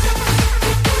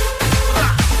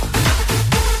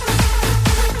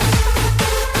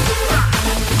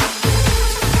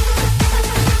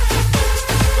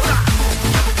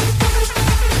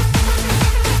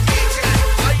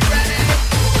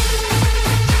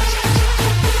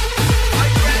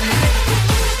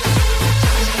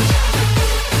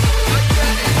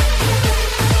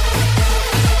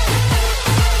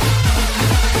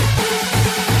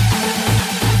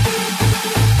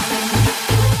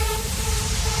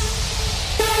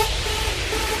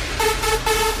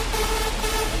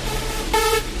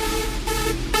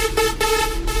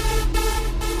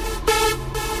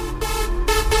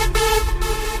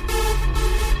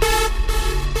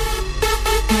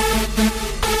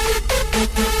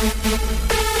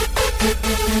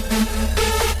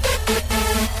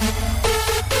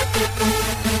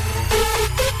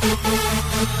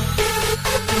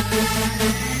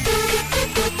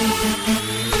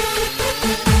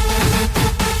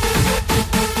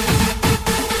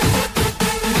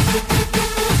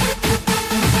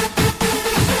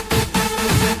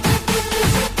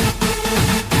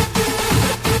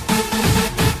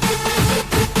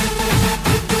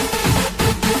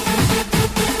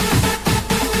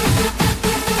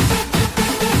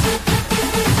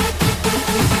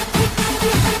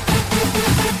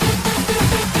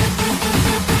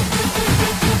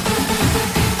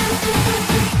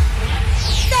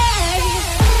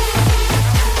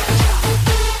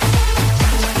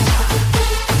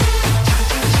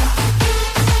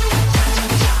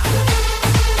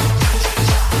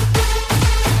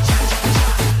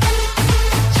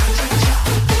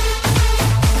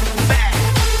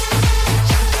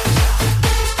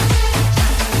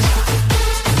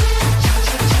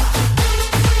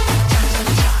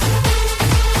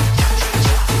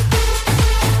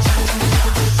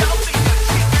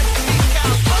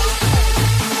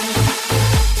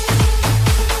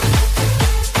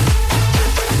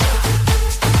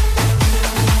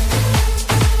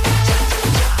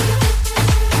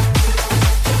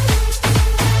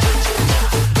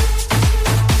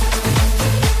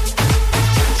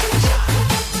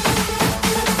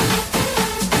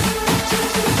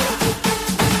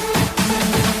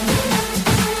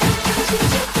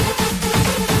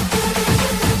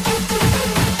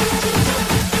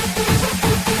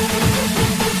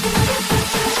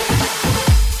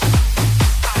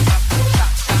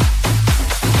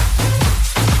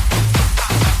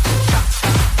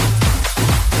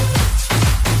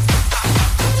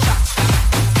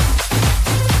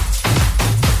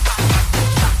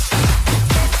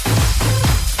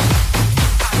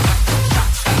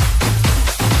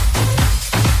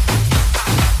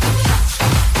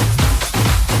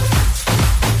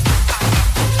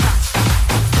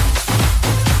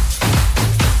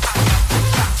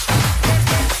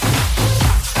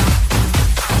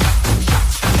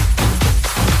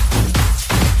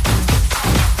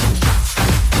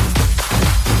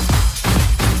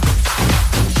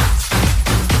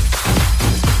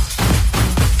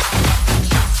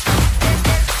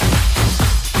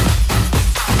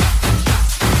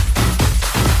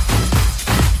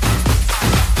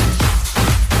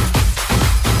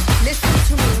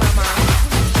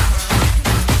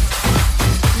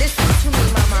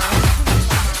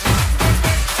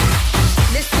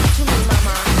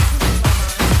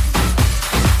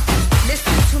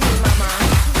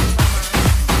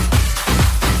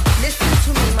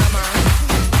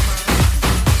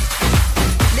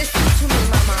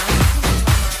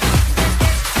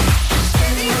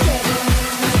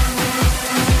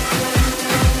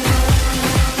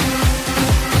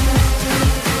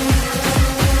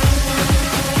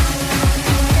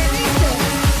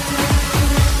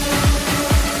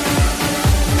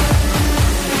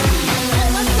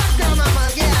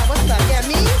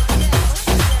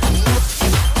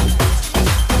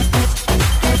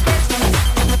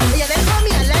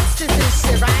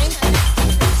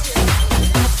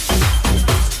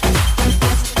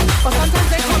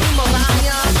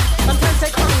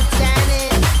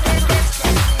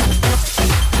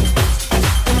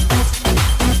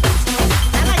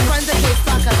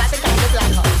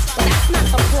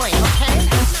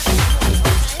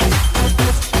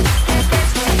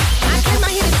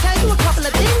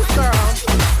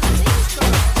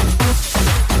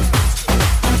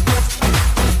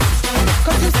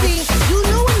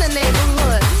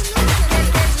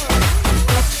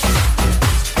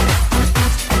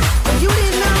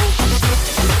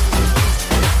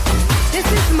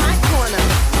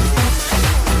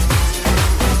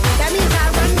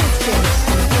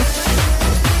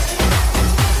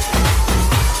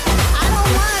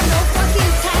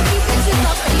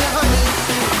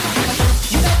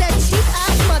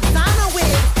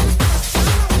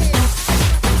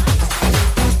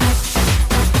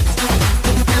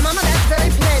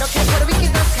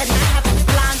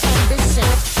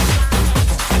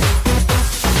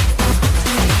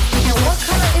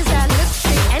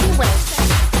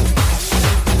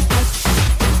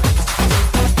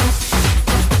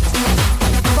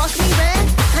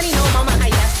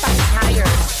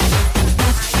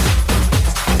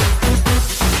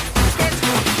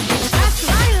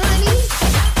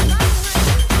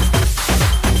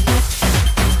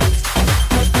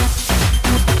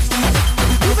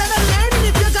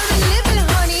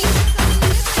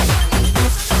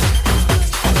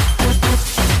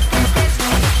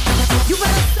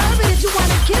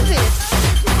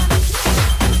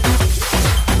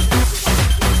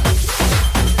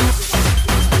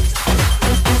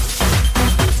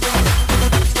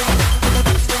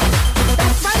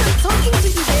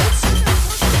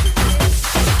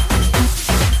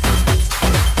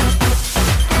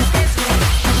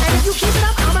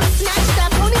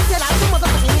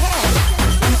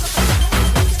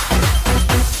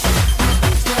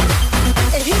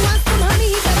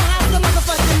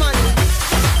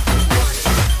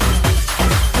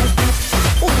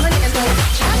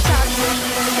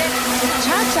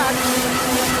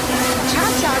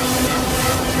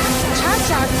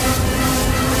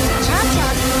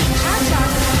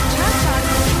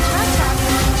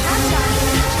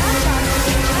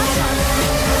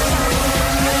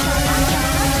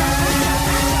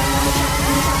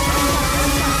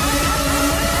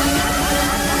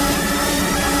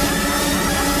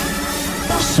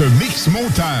 Ce mix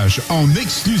montage en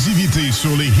exclusivité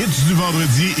sur les hits du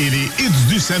vendredi et les hits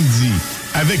du samedi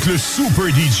avec le super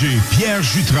DJ Pierre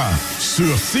Jutras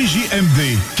sur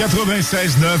CJMD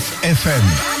 96.9 FM.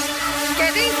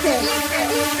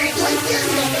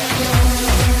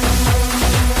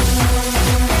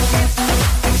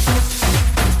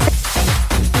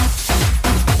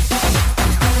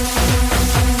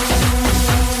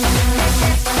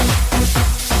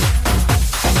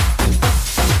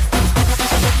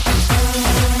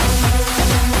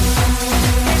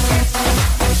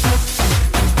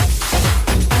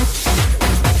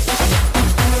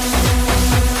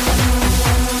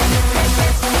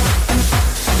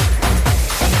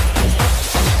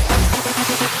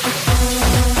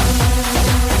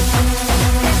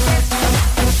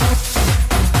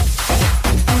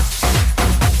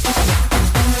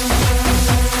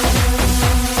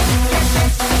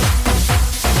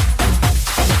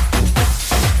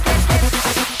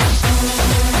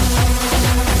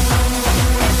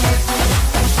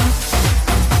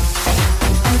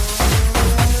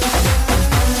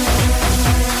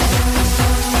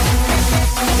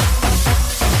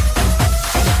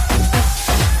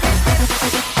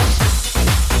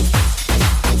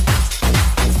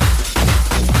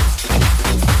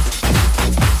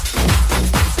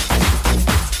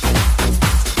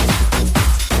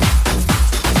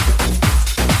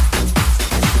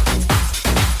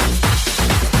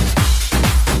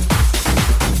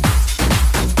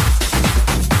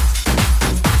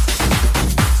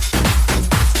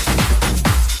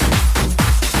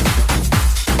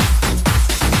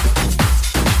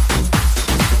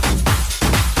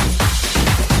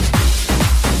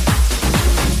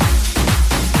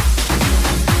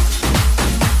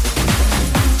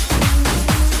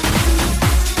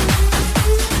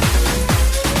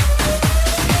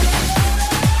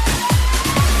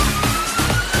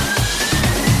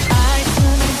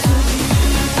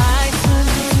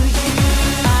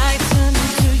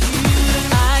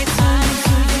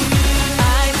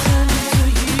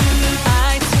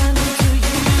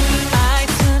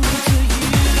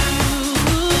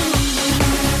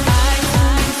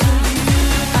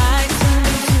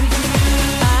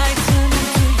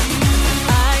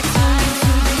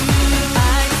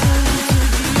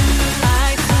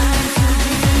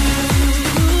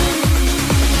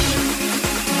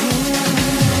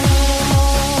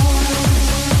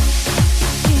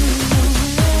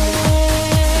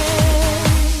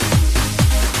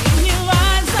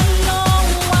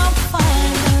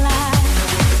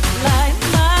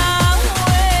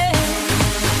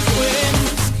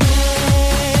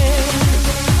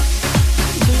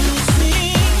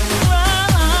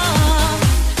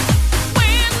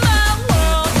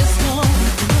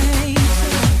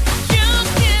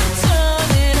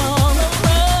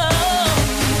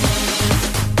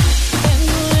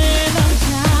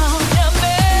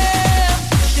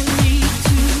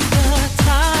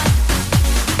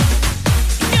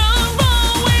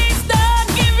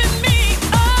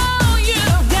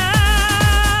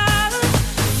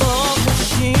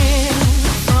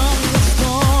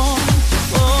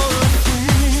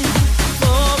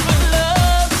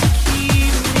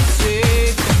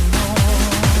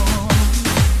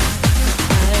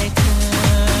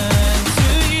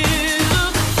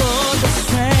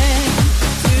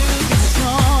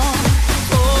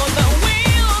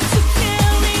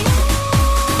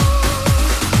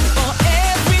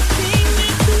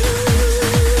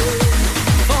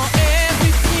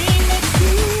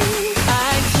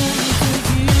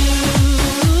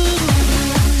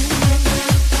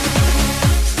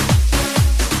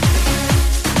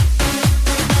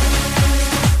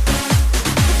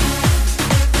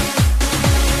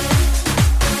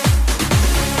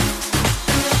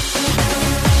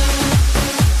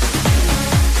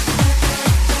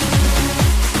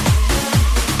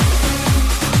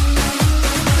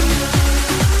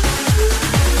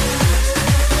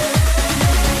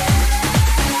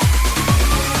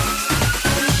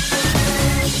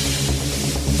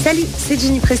 Salut, c'est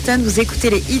Jenny Preston, vous écoutez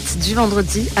les hits du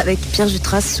vendredi avec Pierre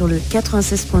Jutras sur le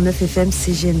 96.9 FM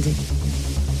CJMD.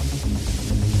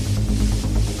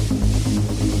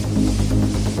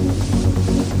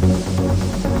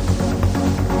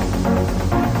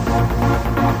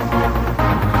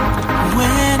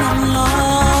 When I'm lost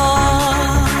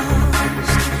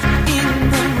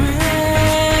in the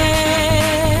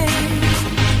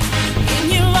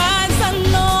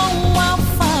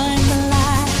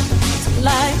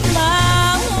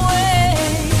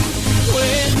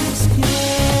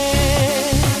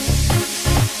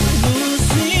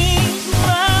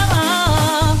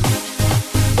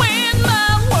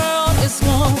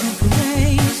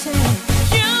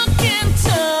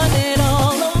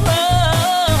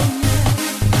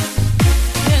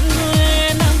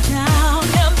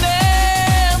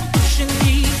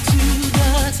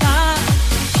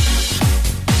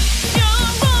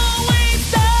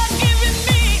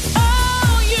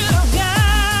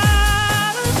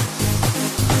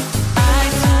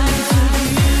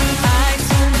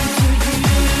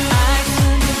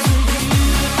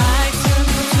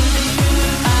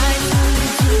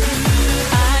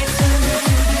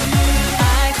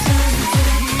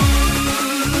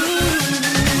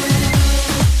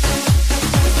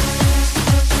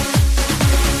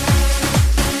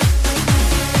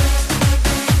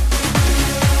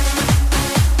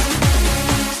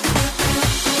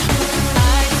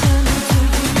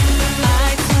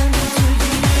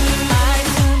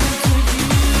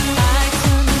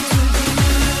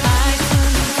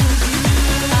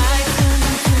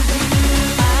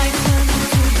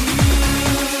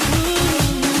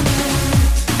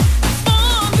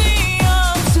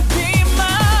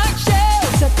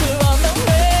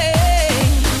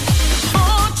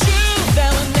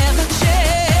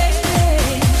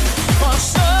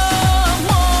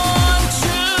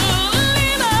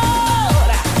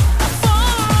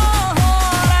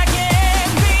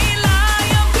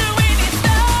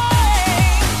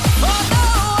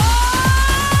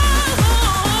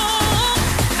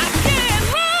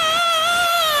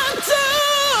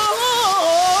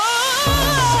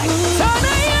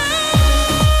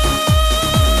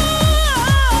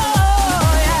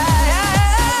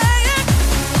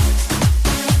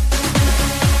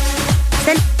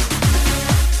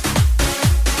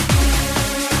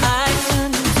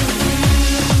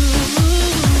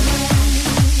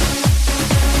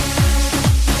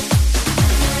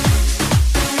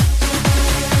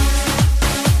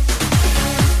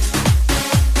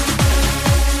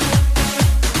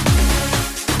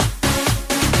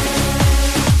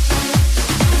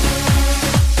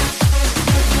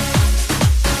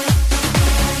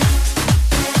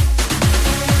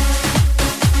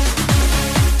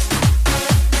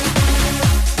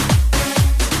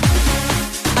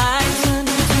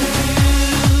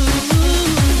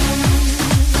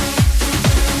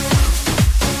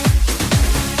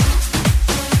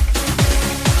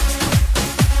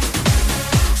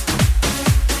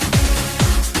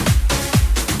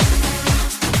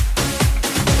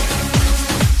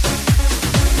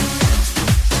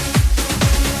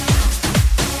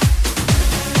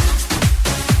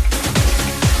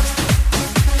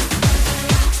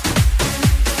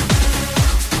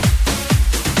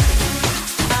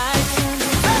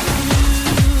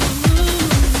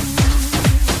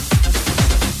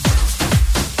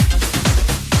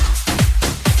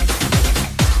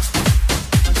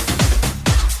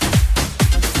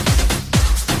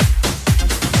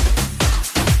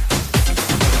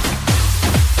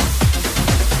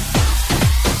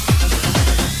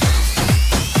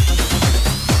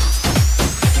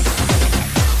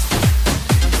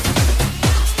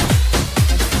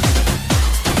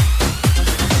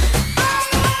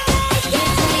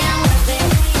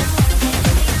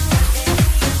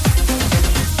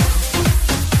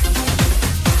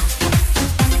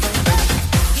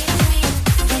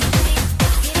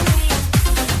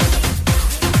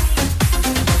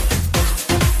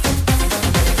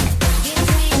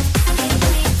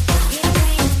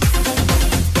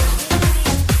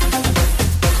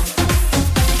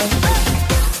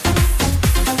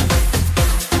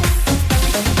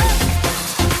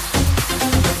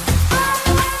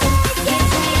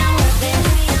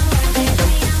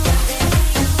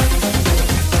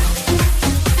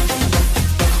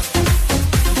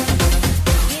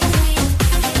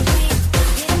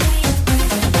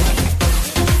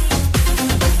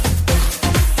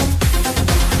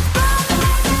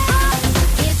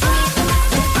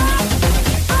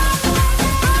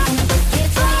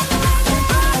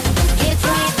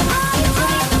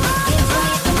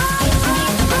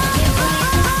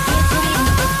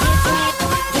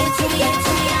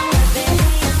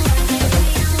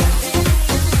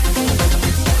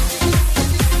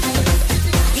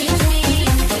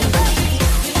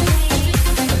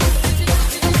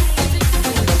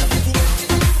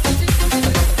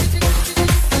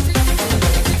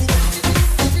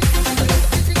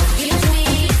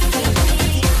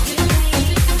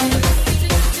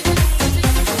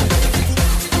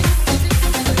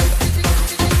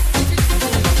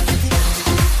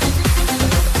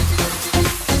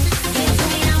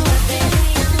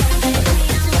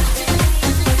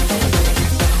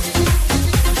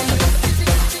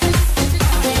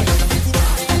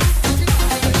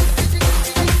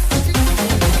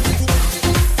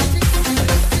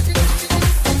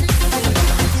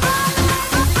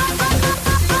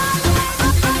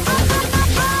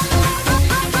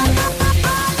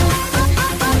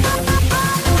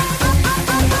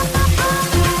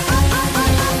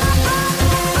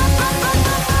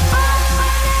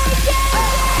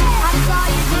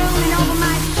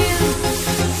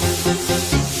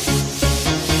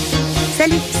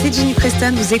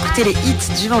Preston, vous écoutez les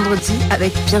hits du vendredi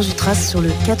avec Pierre Jutras sur le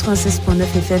 96.9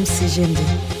 FM CGMD.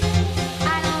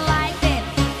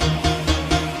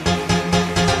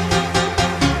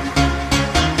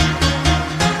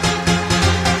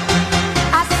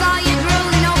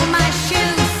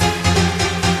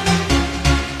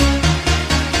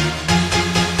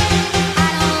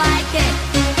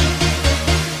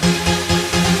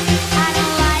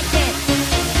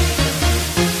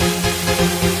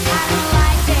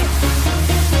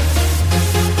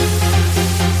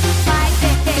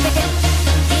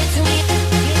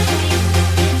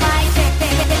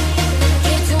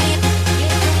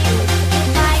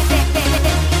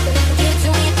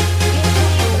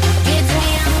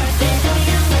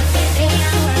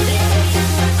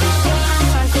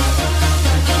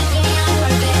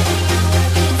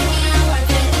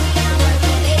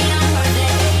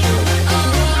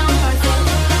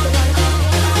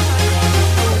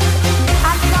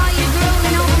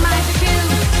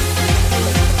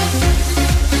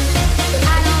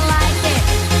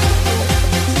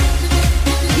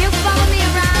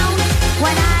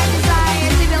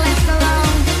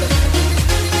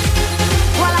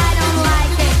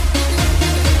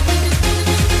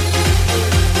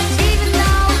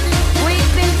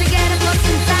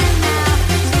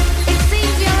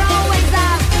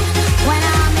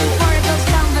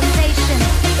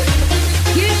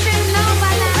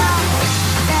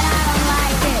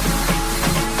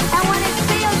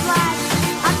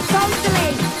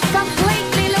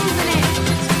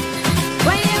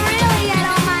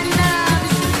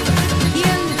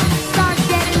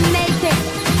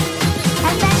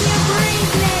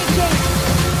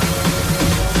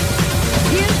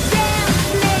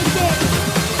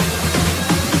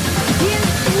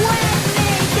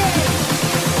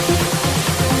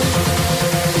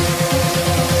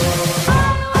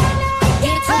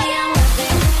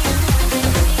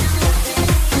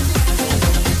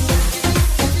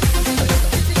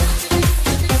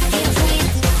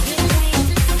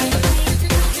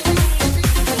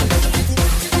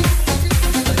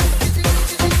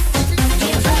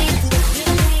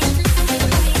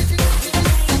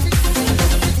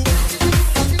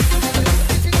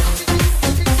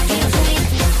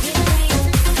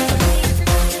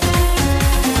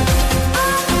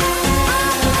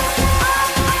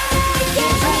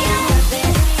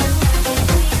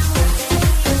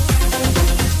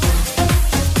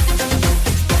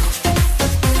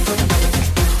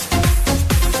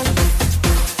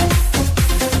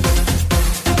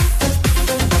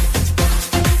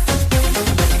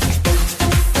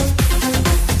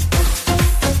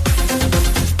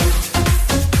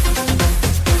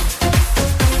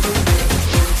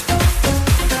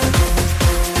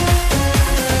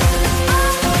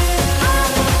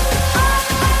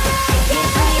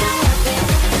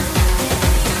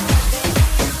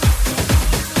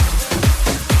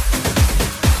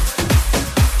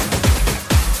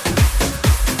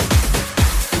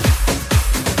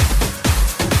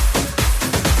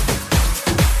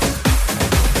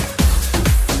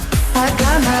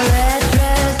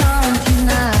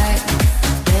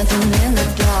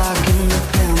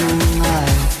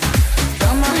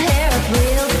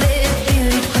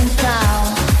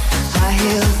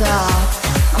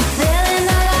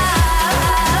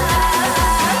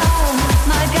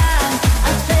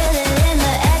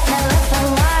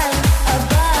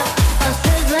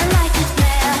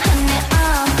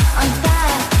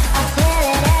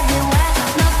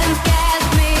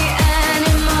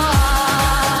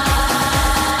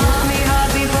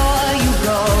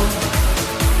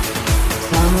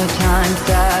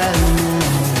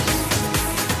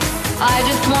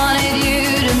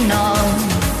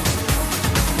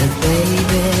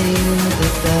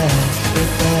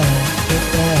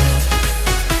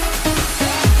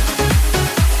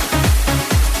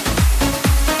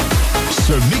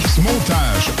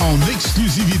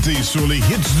 Sur les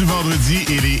hits du vendredi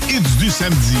et les hits du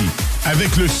samedi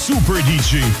avec le Super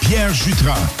DJ Pierre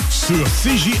Jutras sur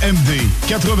CJMD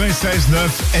 96.9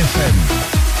 FM.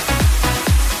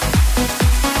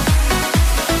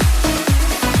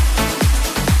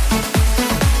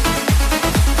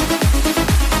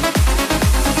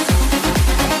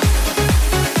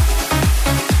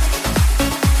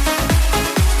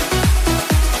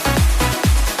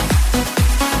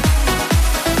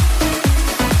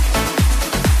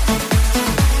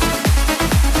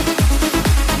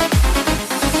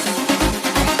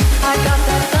 I got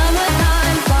that summertime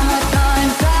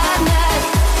sadness.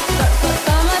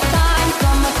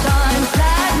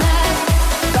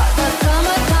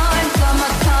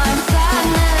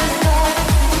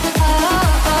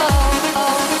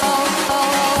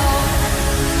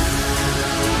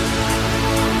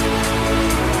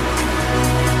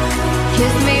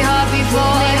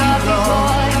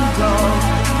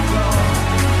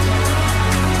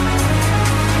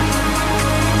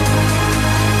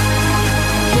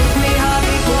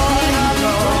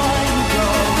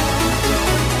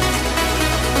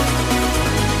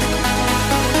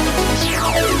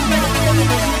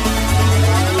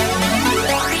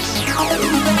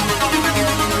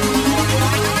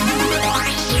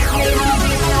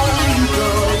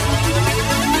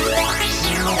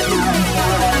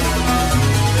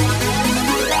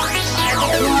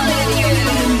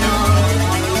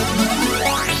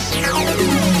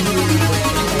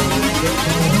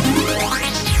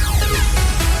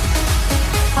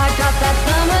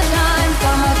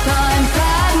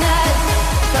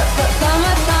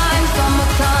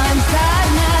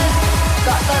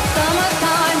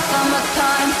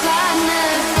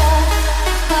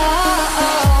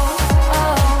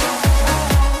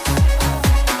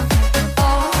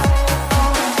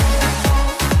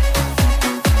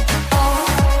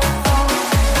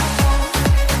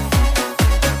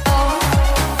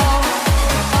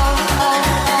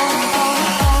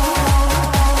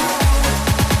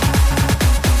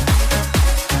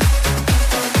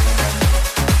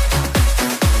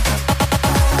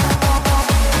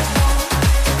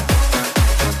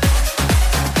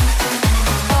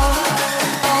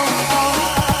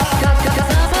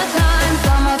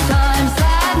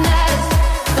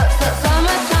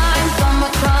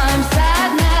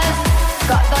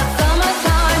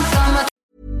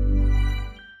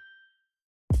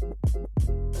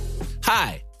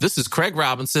 This is Craig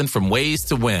Robinson from Ways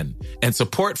to Win, and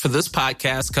support for this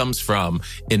podcast comes from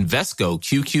Invesco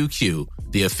QQQ,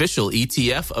 the official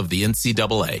ETF of the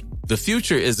NCAA. The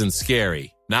future isn't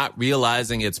scary. Not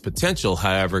realizing its potential,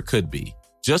 however, could be.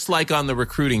 Just like on the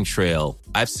recruiting trail,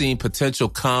 I've seen potential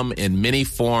come in many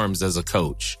forms as a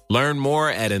coach. Learn more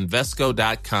at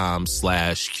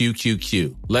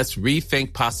Invesco.com/QQQ. Let's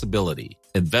rethink possibility.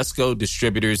 Invesco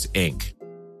Distributors, Inc.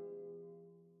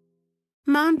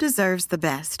 Mom deserves the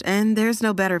best, and there's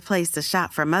no better place to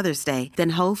shop for Mother's Day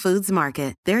than Whole Foods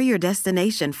Market. They're your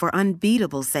destination for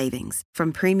unbeatable savings,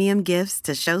 from premium gifts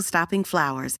to show-stopping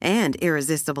flowers and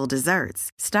irresistible desserts.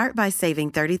 Start by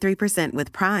saving 33%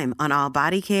 with Prime on all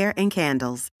body care and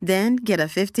candles. Then get a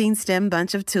 15-stem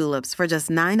bunch of tulips for just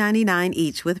 $9.99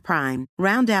 each with Prime.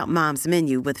 Round out Mom's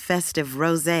menu with festive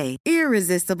rosé,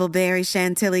 irresistible berry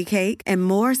chantilly cake, and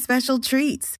more special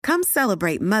treats. Come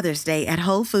celebrate Mother's Day at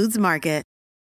Whole Foods Market.